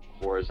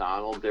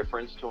horizontal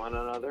difference to one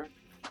another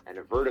and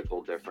a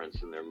vertical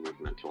difference in their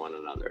movement to one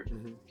another.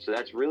 So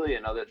that's really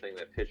another thing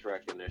that pitch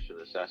recognition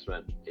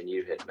assessment in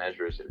U-Hit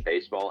measures in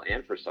baseball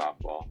and for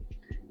softball,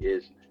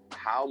 is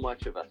how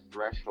much of a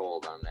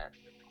threshold on that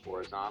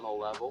horizontal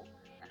level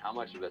and how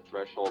much of a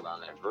threshold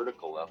on that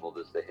vertical level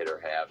does the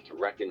hitter have to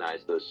recognize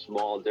those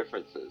small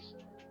differences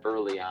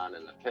early on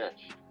in the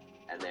pitch,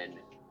 and then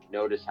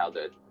notice how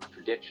the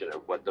prediction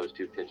of what those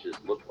 2 pitches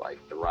look like,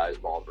 the rise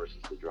ball versus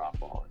the drop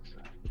ball,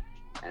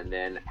 and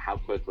then how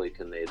quickly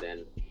can they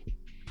then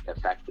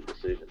affect the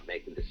decision,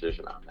 make a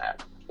decision on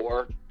that,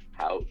 or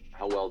how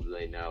well do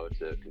they know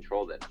to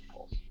control that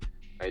impulse,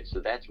 right?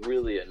 So that's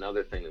really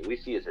another thing that we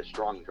see as a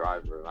strong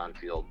driver of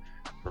on-field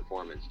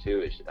performance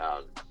too, is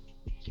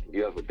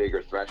you have a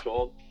bigger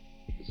threshold.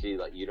 You see,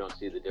 like, you don't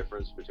see the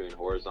difference between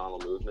horizontal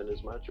movement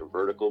as much or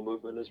vertical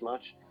movement as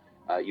much.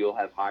 You'll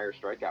have higher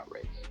strikeout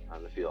rates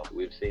on the field.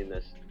 We've seen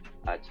this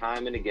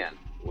time and again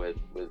with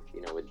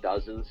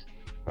dozens,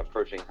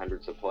 approaching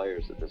hundreds of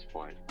players at this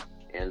point.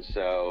 And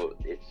so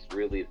it's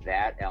really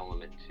that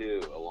element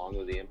too, along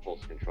with the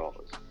impulse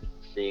controls,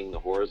 seeing the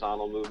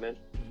horizontal movement,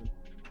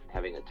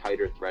 having a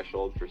tighter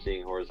threshold for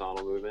seeing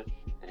horizontal movement,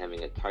 and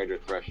having a tighter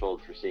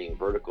threshold for seeing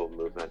vertical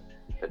movement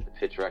that the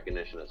pitch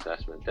recognition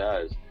assessment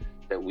does,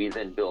 that we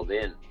then build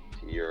in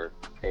to your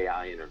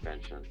AI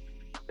intervention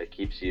that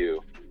keeps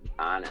you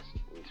honest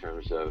in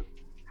terms of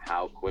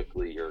how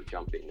quickly you're not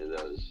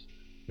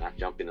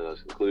jumping to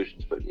those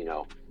conclusions, but, you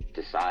know,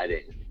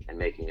 deciding and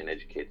making an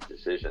educated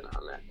decision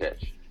on that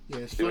pitch. Yeah,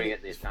 it's doing funny,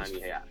 it in the time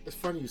you have. It's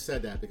funny you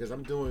said that, because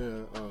I'm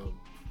doing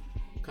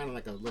a kind of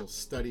like a little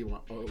study,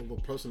 a little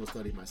personal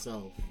study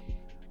myself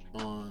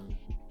on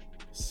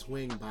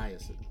swing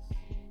biases.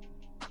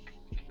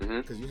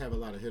 Because you have a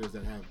lot of hitters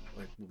that have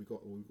like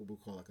what we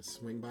call like a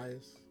swing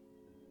bias,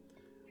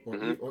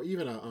 or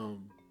even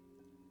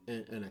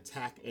an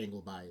attack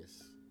angle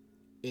bias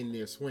in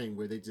their swing,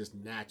 where they just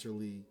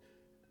naturally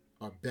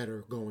are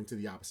better going to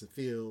the opposite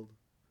field,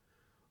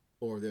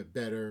 or they're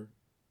better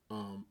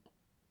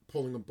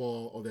pulling the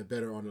ball, or they're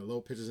better on the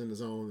low pitches in the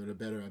zone, or they're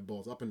better at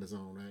balls up in the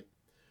zone, right?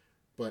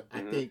 But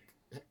I think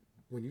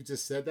when you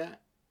just said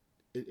that,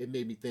 it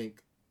made me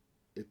think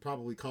it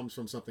probably comes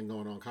from something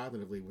going on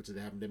cognitively, which is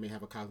they may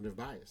have a cognitive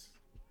bias.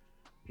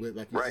 With,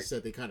 like you just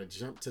said, they kind of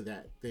jump to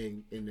that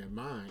thing in their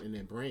mind, in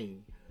their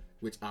brain,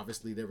 which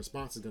obviously their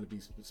response is going to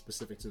be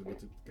specific to what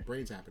the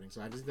brain's happening.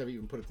 So I just never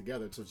even put it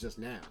together until just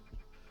now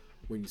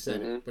when you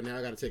said it. But now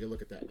I got to take a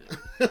look at that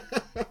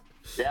now.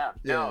 Yeah.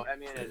 No, I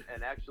mean,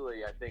 and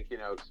actually, I think, you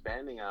know,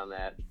 expanding on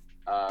that,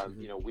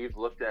 you know, we've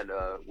looked at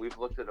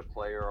a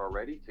player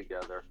already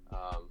together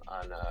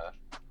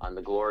on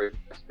the Glory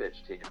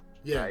Pitch team,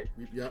 right?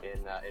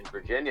 In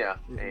Virginia,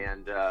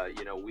 and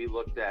you know, we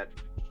looked at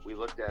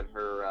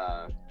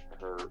her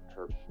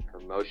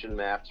motion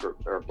maps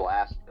or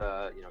blast,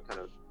 you know, kind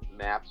of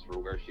maps for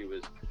where she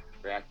was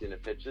reacting to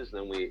pitches,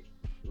 and then we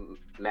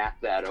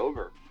mapped that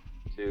over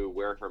to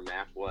where her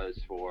map was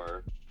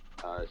for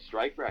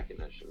strike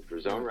recognition,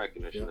 for zone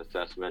recognition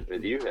assessment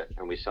with U-Hit,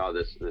 and we saw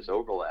this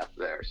overlap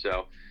there.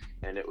 So,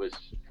 and it was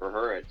for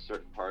her at a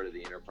certain part of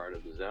the inner part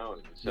of the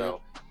zone.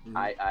 So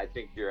I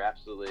think you're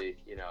absolutely,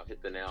 you know,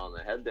 hit the nail on the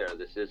head there.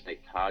 This is a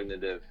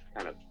cognitive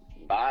kind of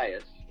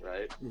bias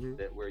right?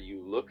 That where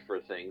you look for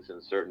things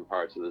in certain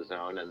parts of the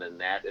zone, and then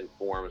that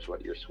informs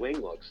what your swing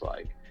looks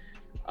like.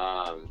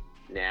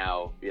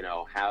 Now,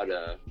 how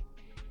to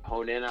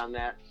hone in on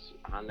that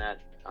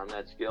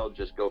skill,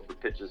 just go for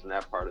pitches in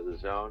that part of the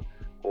zone,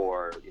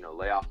 or,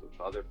 lay off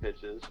of other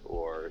pitches,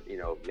 or,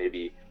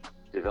 maybe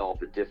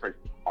develop a different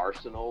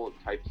arsenal of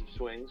types of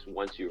swings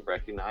once you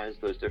recognize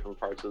those different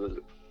parts of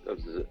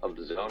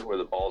the zone where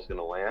the ball is going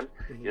to land.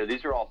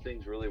 These are all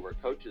things really where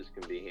coaches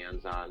can be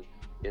hands-on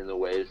in the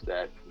ways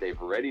that they've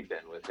already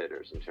been with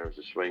hitters in terms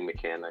of swing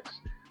mechanics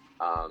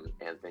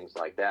and things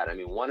like that. I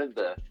mean, one of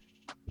the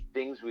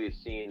things we've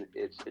seen,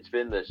 it's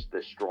been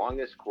the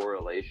strongest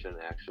correlation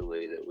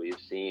actually that we've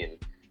seen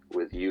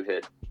with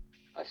U-hit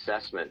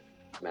assessment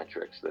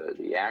metrics,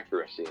 the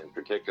accuracy in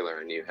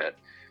particular in U-hit,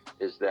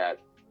 is that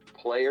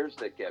players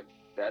that get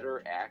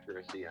better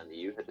accuracy on the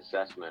U-hit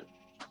assessment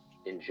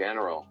in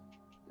general,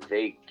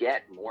 they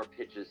get more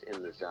pitches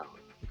in the zone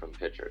from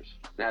pitchers.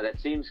 Now that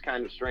seems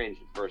kind of strange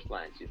at first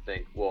glance. You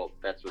think, well,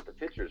 that's what the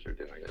pitchers are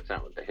doing. That's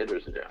not what the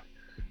hitters are doing.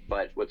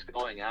 But what's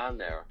going on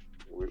there,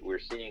 we're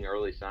seeing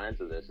early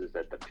signs of this, is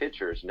that the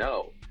pitchers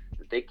know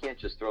that they can't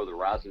just throw the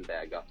rosin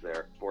bag up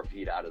there 4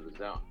 feet out of the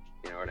zone.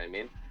 You know what I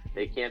mean?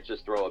 They can't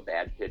just throw a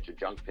bad pitch, a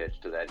junk pitch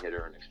to that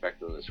hitter and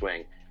expect them to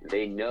swing.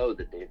 They know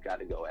that they've got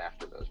to go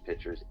after those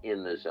pitchers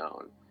in the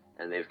zone,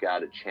 and they've got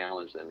to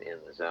challenge them in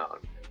the zone.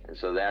 And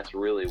so that's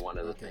really one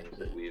of the things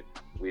that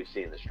we've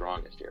seen the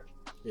strongest here.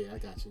 Yeah, I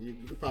got you. You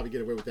can probably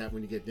get away with that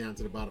when you get down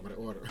to the bottom of the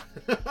order.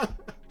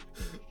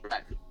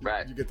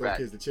 Right. You get those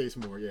kids to chase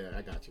more. Yeah,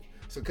 I got you.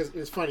 So, because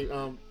it's funny,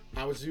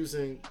 I was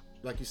using,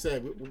 like you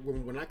said,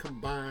 when I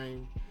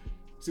combine,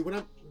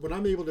 what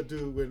I'm able to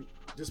do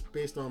just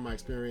based on my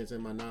experience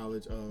and my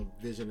knowledge of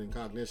vision and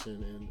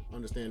cognition and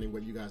understanding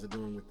what you guys are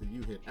doing with the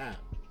U-Hit app,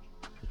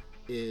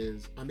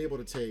 is I'm able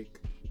to take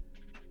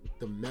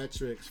the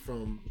metrics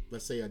from,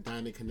 let's say, a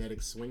Diamond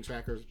Kinetics swing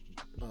tracker,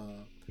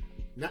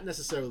 not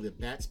necessarily the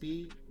bat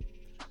speed,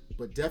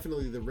 but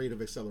definitely the rate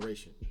of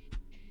acceleration.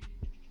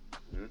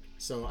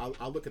 So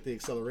I'll look at the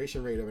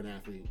acceleration rate of an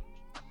athlete,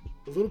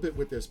 a little bit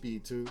with their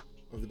speed too,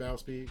 of the barrel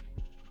speed,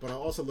 but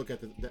I'll also look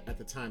at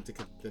the time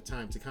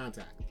to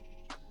contact,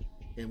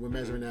 and we're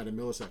measuring that in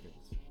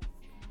milliseconds,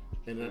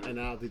 and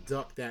I'll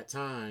deduct that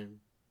time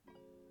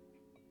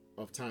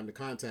to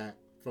contact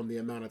from the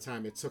amount of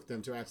time it took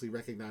them to actually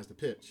recognize the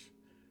pitch,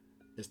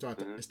 and start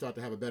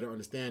to have a better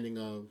understanding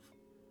of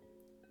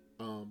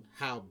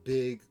how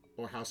big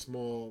or how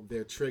small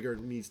their trigger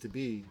needs to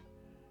be,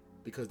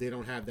 because they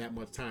don't have that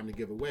much time to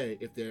give away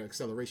if their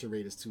acceleration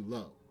rate is too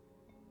low.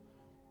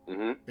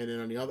 And then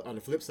on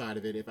the flip side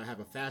of it, if I have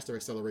a faster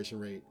acceleration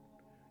rate,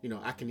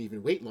 I can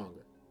even wait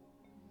longer,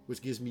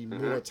 which gives me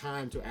more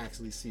time to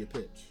actually see a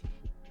pitch.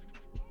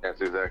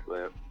 That's exactly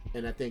it.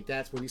 And I think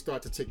that's when you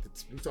start to take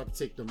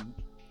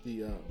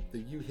the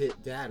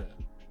U-Hit data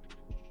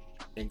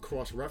and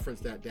cross-reference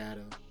that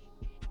data,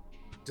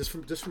 just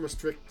from a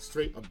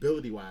straight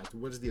ability-wise.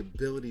 What is the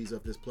abilities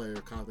of this player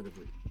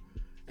cognitively?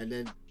 And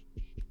then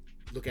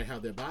look at how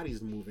their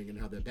body's moving and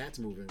how their bat's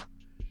moving.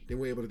 Then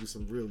we're able to do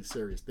some really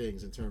serious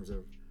things in terms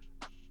of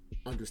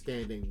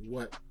understanding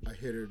what a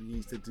hitter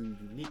needs to do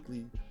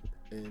uniquely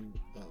and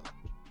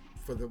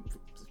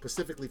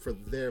specifically for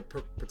their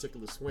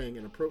particular swing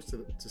and approach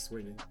to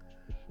swinging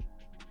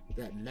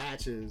that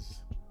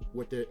matches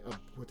what their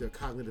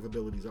cognitive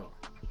abilities are.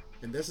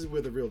 And this is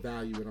where the real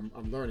value that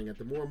I'm learning. And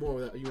the more and more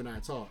that you and I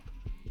talk,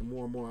 the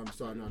more and more I'm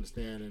starting to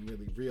understand and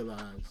really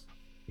realize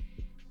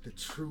the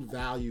true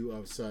value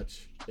of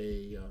such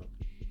a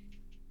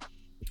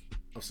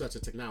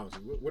technology.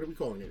 What are we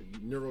calling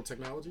it?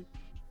 Neurotechnology?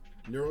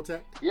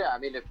 Neurotech? Yeah, I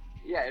mean, it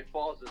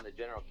falls in the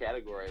general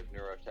category of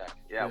neurotech.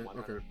 Yeah,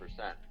 100%.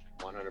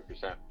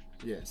 100%.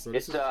 Yeah, so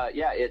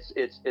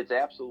it's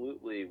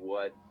absolutely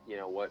what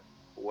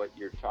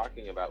you're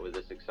talking about with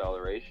this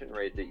acceleration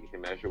rate that you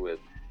can measure with,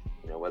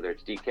 whether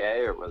it's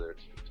DK or whether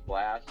it's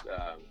blast,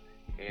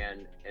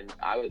 and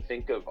I would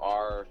think of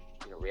our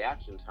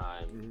reaction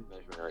time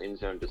measurement, our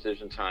in-zone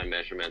decision time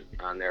measurement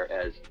on there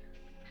as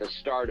the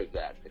start of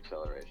that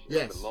acceleration.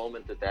 Yes. The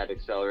moment that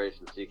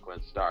acceleration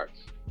sequence starts,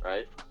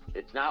 right?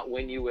 It's not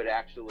when you would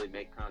actually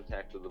make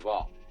contact with the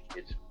ball.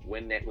 It's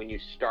when you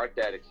start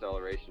that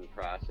acceleration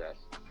process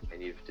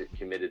and you've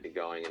committed to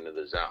going into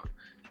the zone.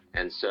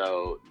 And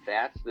so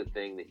that's the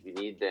thing that you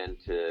need then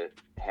to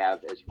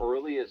have as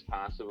early as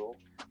possible,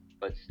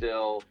 but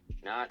still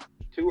not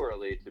too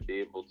early to be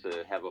able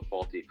to have a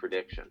faulty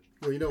prediction.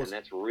 Well, and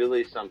that's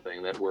really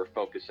something that we're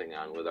focusing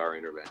on with our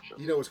intervention.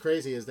 What's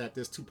crazy is that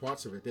there's two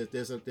parts of it.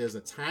 There's a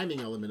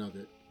timing element of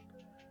it,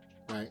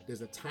 right?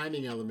 There's a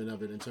timing element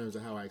of it in terms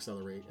of how I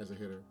accelerate as a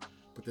hitter,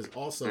 but there's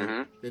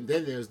also and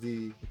then there's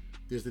the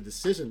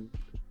decision,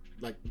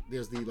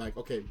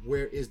 okay,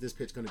 where is this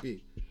pitch going to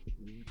be?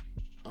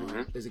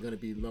 Is it going to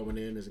be low and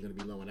in? Is it going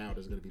to be low and out?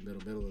 Is it going to be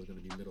middle? Is it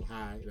going to be middle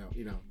high?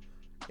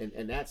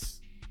 And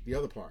that's the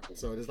other part.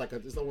 So it's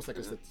almost like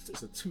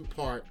it's a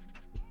two-part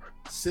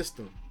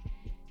system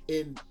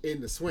in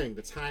the swing,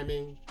 the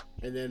timing,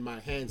 and then my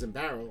hands and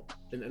barrel.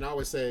 And I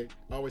always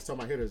tell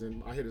my hitters,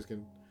 and my hitters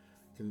can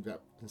can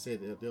say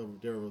that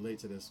they'll relate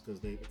to this because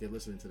they're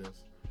listening to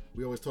this.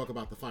 We always talk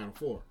about the final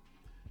four,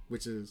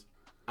 which is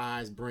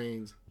eyes,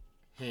 brains,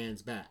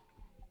 hands, bat.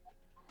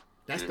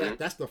 That's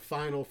the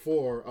final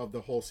four of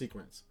the whole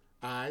sequence.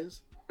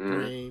 Eyes,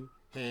 brain,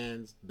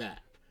 hands,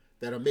 bat.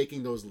 That are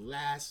making those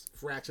last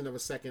fraction of a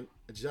second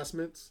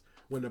adjustments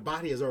when the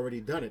body has already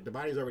done it. The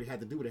body's already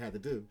had to do what it had to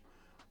do.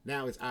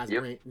 Now it's eyes,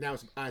 brain. Now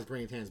it's eyes,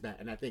 brain, hands, bat.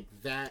 And I think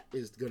that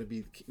is going to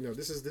be,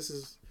 this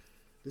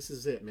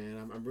is it,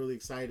 man. I'm really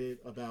excited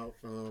about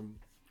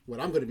what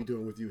I'm going to be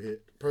doing with YouHit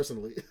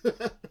personally,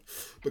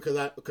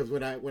 because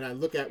when I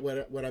look at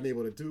what I'm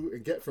able to do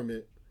and get from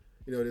it,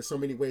 there's so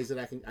many ways that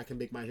I can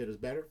make my hitters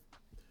better,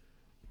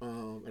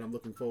 and I'm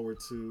looking forward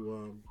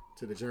to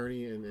the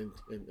journey and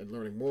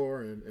learning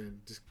more and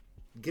just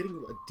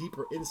getting a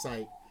deeper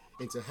insight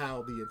into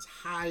how the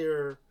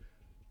entire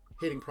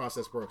hitting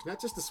process works.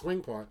 Not just the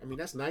swing part. I mean,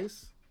 that's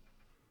nice,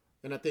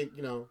 and I think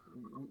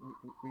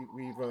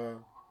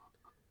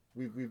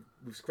we've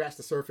scratched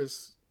the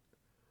surface.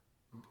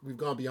 We've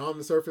gone beyond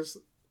the surface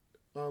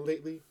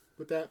lately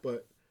with that,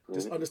 but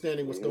just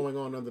understanding what's going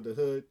on under the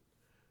hood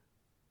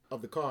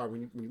of the car.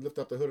 When you lift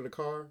up the hood of the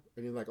car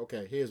and you're like,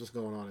 okay, here's what's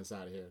going on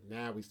inside of here.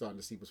 Now we're starting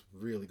to see what's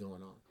really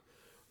going on.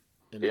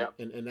 And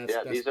that's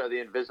these are the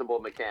invisible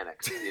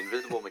mechanics. The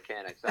invisible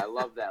mechanics. I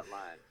love that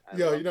line.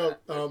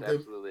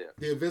 Absolutely it.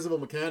 The invisible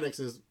mechanics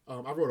is.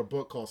 I wrote a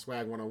book called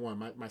Swag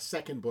 101. My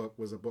second book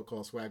was a book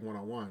called Swag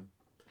 101,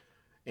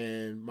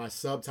 and my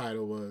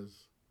subtitle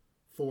was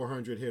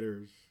 400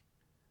 Hitters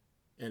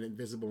and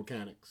Invisible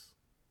Mechanics.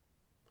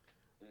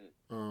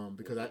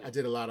 Because I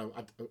did a lot of.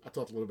 I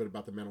talked a little bit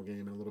about the mental game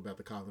and a little bit about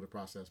the cognitive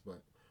process,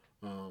 but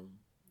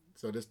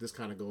so this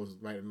kind of goes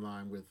right in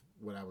line with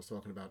what I was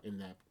talking about in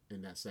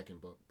that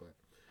second book. But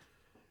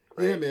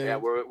yeah, man. Yeah,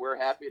 we're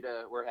happy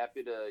to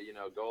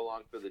go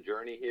along for the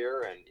journey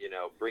here and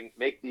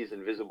make these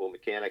invisible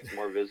mechanics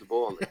more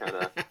visible and the kind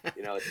of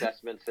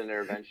assessments and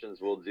interventions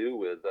we'll do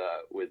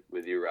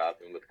with you, Rob,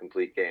 and with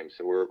Complete Games.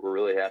 So we're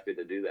really happy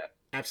to do that.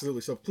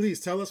 Absolutely. So please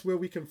tell us where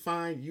we can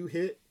find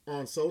YouHit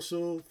on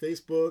social,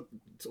 Facebook,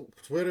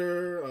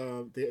 Twitter,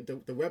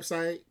 the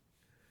website.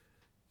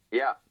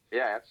 Yeah,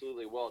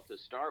 absolutely. Well, to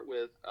start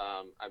with,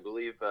 I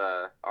believe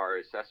our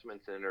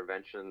assessments and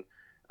intervention,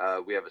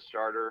 we have a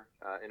starter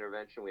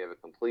intervention, we have a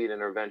complete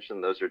intervention.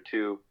 Those are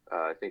two,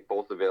 I think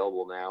both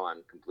available now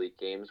on Complete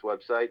Games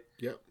website.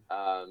 Yep.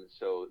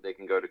 So they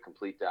can go to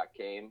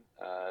complete.game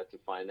to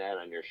find that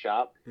on your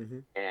shop. Mm-hmm.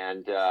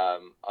 And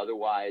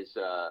otherwise,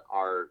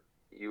 our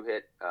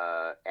YouHit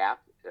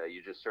app,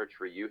 you just search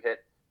for YouHit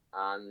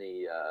on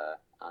the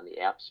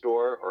App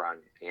Store or on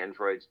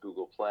Android's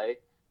Google Play.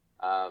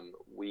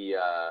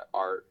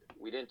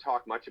 We didn't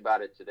talk much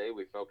about it today.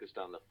 We focused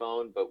on the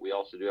phone, but we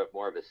also do have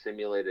more of a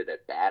simulated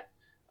at bat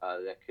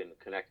that can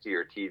connect to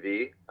your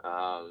TV,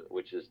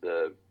 which is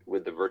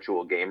with the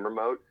virtual game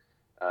remote.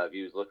 If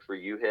you look for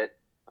YouHit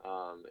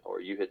or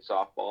YouHit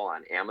Softball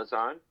on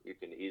Amazon, you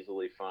can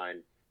easily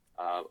find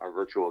our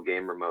virtual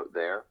game remote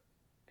there.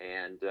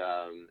 And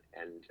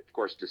of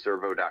course,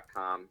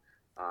 deservo.com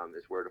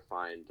is where to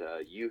find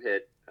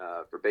YouHit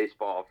for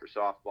baseball, for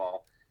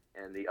softball,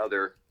 and the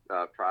other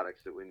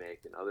products that we make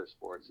in other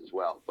sports as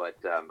well. But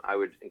I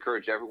would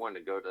encourage everyone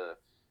to go to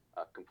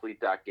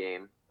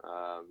complete.game,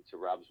 to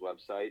Rob's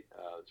website.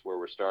 It's where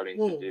we're starting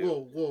to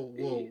do. Whoa.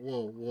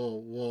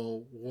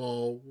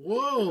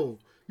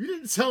 You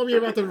didn't tell me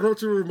about the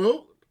virtual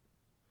remote?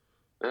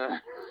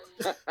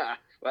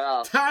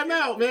 Well, time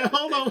out, man.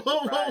 Hold on.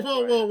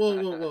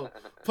 Whoa.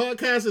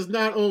 Podcast is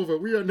not over.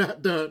 We are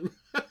not done.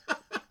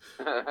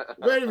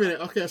 Wait a minute.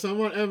 Okay, so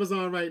I'm on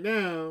Amazon right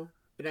now,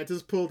 and I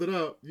just pulled it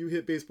up.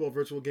 YouHit Baseball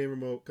Virtual Game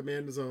Remote,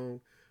 Command the Zone.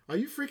 Are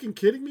you freaking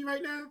kidding me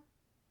right now?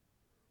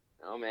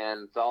 Oh,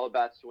 man, it's all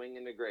about swing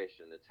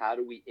integration. It's how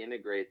do we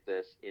integrate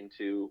this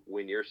into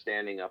when you're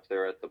standing up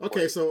there at the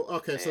plate.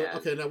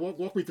 Okay, now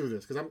walk me through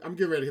this, because I'm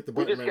getting ready to hit the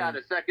button. We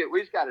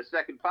just got a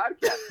second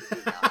podcast to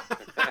do now.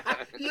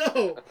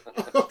 Yo,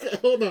 okay,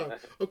 hold on.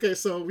 Okay,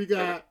 so we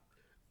got.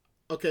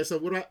 Okay, so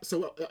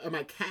am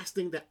I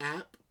casting the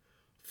app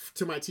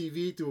to my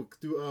TV through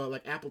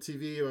like Apple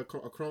TV or a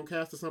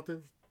Chromecast or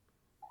something?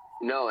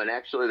 No, and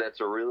actually that's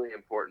a really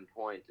important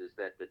point, is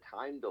that the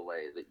time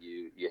delay that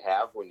you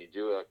have when you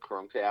do a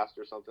Chromecast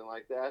or something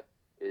like that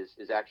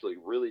is actually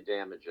really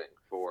damaging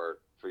for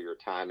your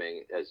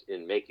timing as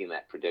in making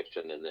that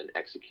prediction and then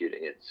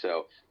executing it.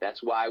 So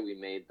that's why we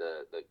made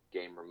the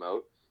game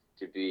remote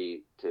to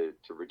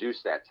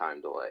reduce that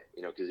time delay.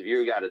 Because if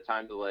you got a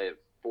time delay of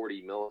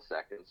 40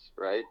 milliseconds,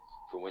 right,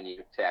 from when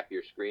you tap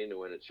your screen to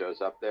when it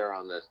shows up there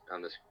on the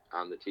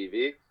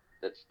TV,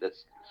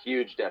 that's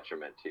huge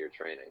detriment to your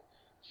training.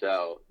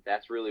 So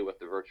that's really what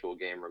the virtual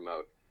game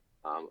remote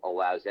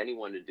allows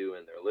anyone to do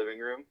in their living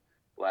room,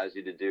 allows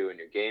you to do in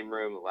your game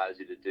room, allows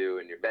you to do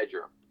in your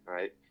bedroom,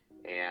 right?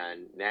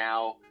 And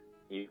now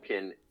you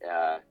can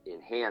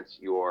enhance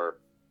your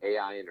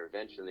AI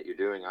intervention that you're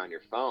doing on your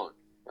phone,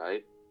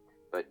 right?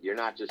 But you're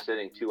not just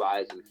sitting two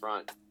eyes in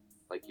front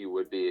like you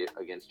would be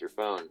against your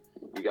phone.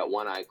 You got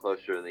one eye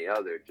closer than the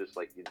other, just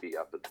like you'd be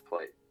up at the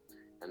plate.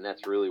 And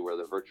that's really where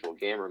the virtual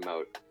game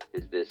remote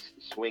is, this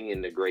swing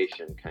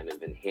integration kind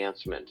of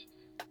enhancement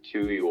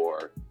to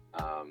your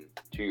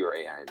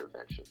AI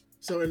intervention.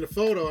 So in the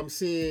photo, I'm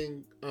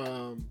seeing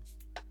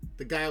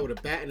the guy with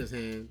a bat in his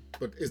hand,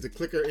 but is the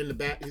clicker in the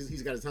bat?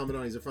 He's got his helmet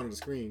on. He's in front of the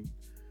screen.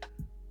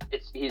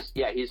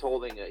 He's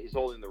holding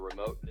the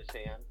remote in his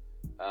hand,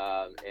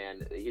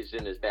 and he's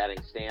in his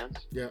batting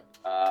stance. Yeah.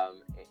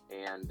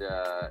 And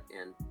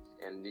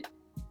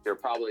they're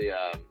probably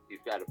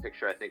you've got a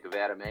picture, I think, of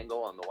Adam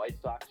Engel on the White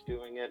Sox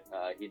doing it.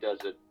 He does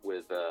it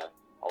with a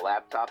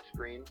laptop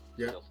screen.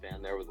 Yeah. He'll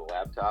stand there with a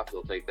laptop.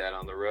 He'll take that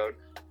on the road.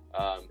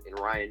 In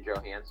Ryan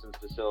Johansson's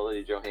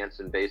facility,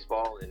 Johansson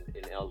Baseball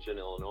in Elgin,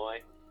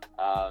 Illinois,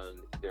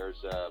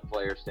 there's a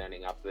player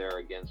standing up there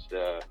against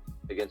a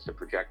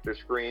projector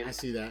screen. I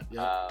see that.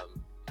 Yeah.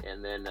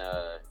 And then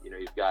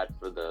you've got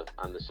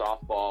on the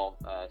softball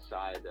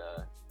side,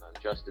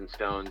 Justin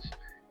Stone's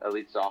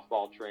elite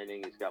softball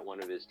training. He's got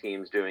one of his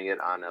teams doing it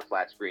on a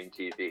flat screen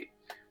TV.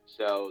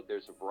 So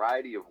there's a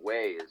variety of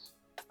ways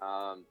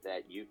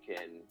that you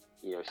can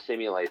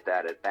simulate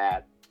that at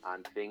bat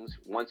on things.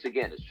 Once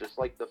again, it's just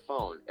like the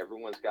phone.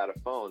 Everyone's got a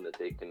phone that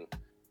they can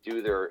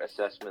do their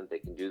assessment, they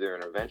can do their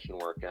intervention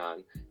work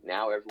on.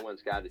 Now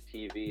everyone's got a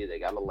TV, they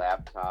got a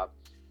laptop,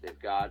 they've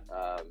got,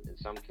 in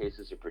some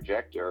cases, a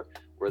projector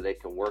where they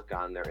can work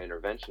on their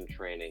intervention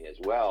training as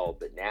well,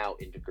 but now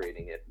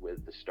integrating it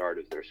with the start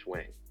of their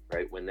swing,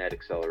 right? When that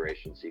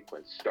acceleration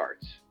sequence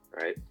starts,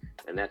 right?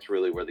 And that's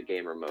really where the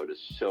game remote is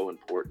so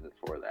important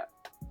for that.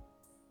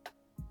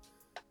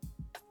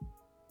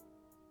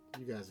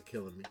 You guys are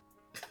killing me.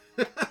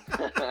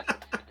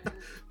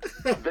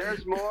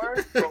 There's more,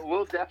 but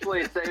we'll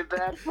definitely save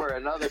that for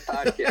another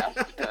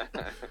podcast.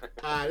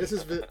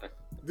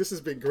 This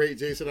has been great,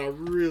 Jason. I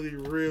really,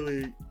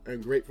 really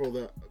am grateful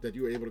that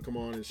you were able to come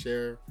on and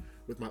share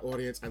with my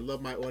audience. I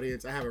love my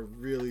audience. I have a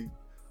really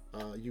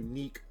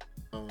unique,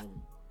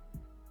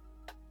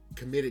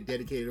 committed,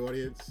 dedicated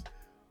audience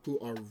who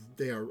are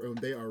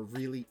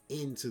really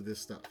into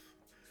this stuff.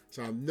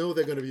 So I know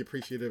they're going to be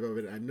appreciative of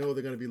it. I know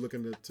they're going to be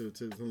looking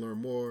to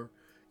learn more.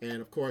 And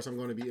of course, I'm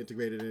going to be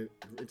integrating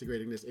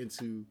this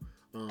into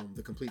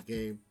the Complete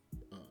Game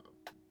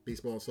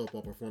baseball and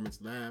softball performance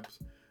labs.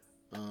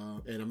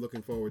 And I'm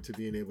looking forward to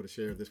being able to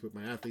share this with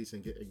my athletes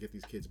and get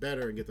these kids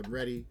better and get them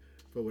ready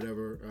for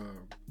whatever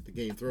the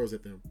game throws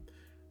at them.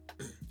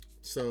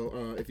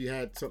 So if you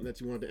had something that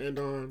you wanted to end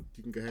on,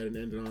 you can go ahead and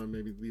end it on.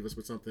 Maybe leave us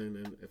with something.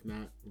 And if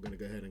not, we're going to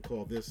go ahead and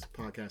call this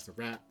podcast a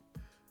wrap.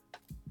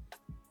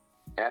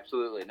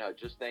 Absolutely. No,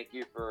 just thank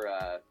you for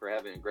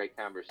having a great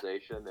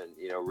conversation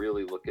and,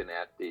 really looking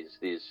at these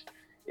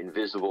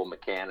invisible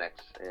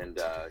mechanics, and,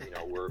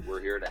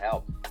 we're here to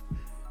help.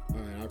 All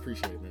right. I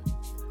appreciate it, man.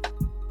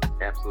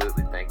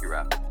 Absolutely. Thank you,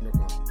 Rob. No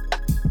problem.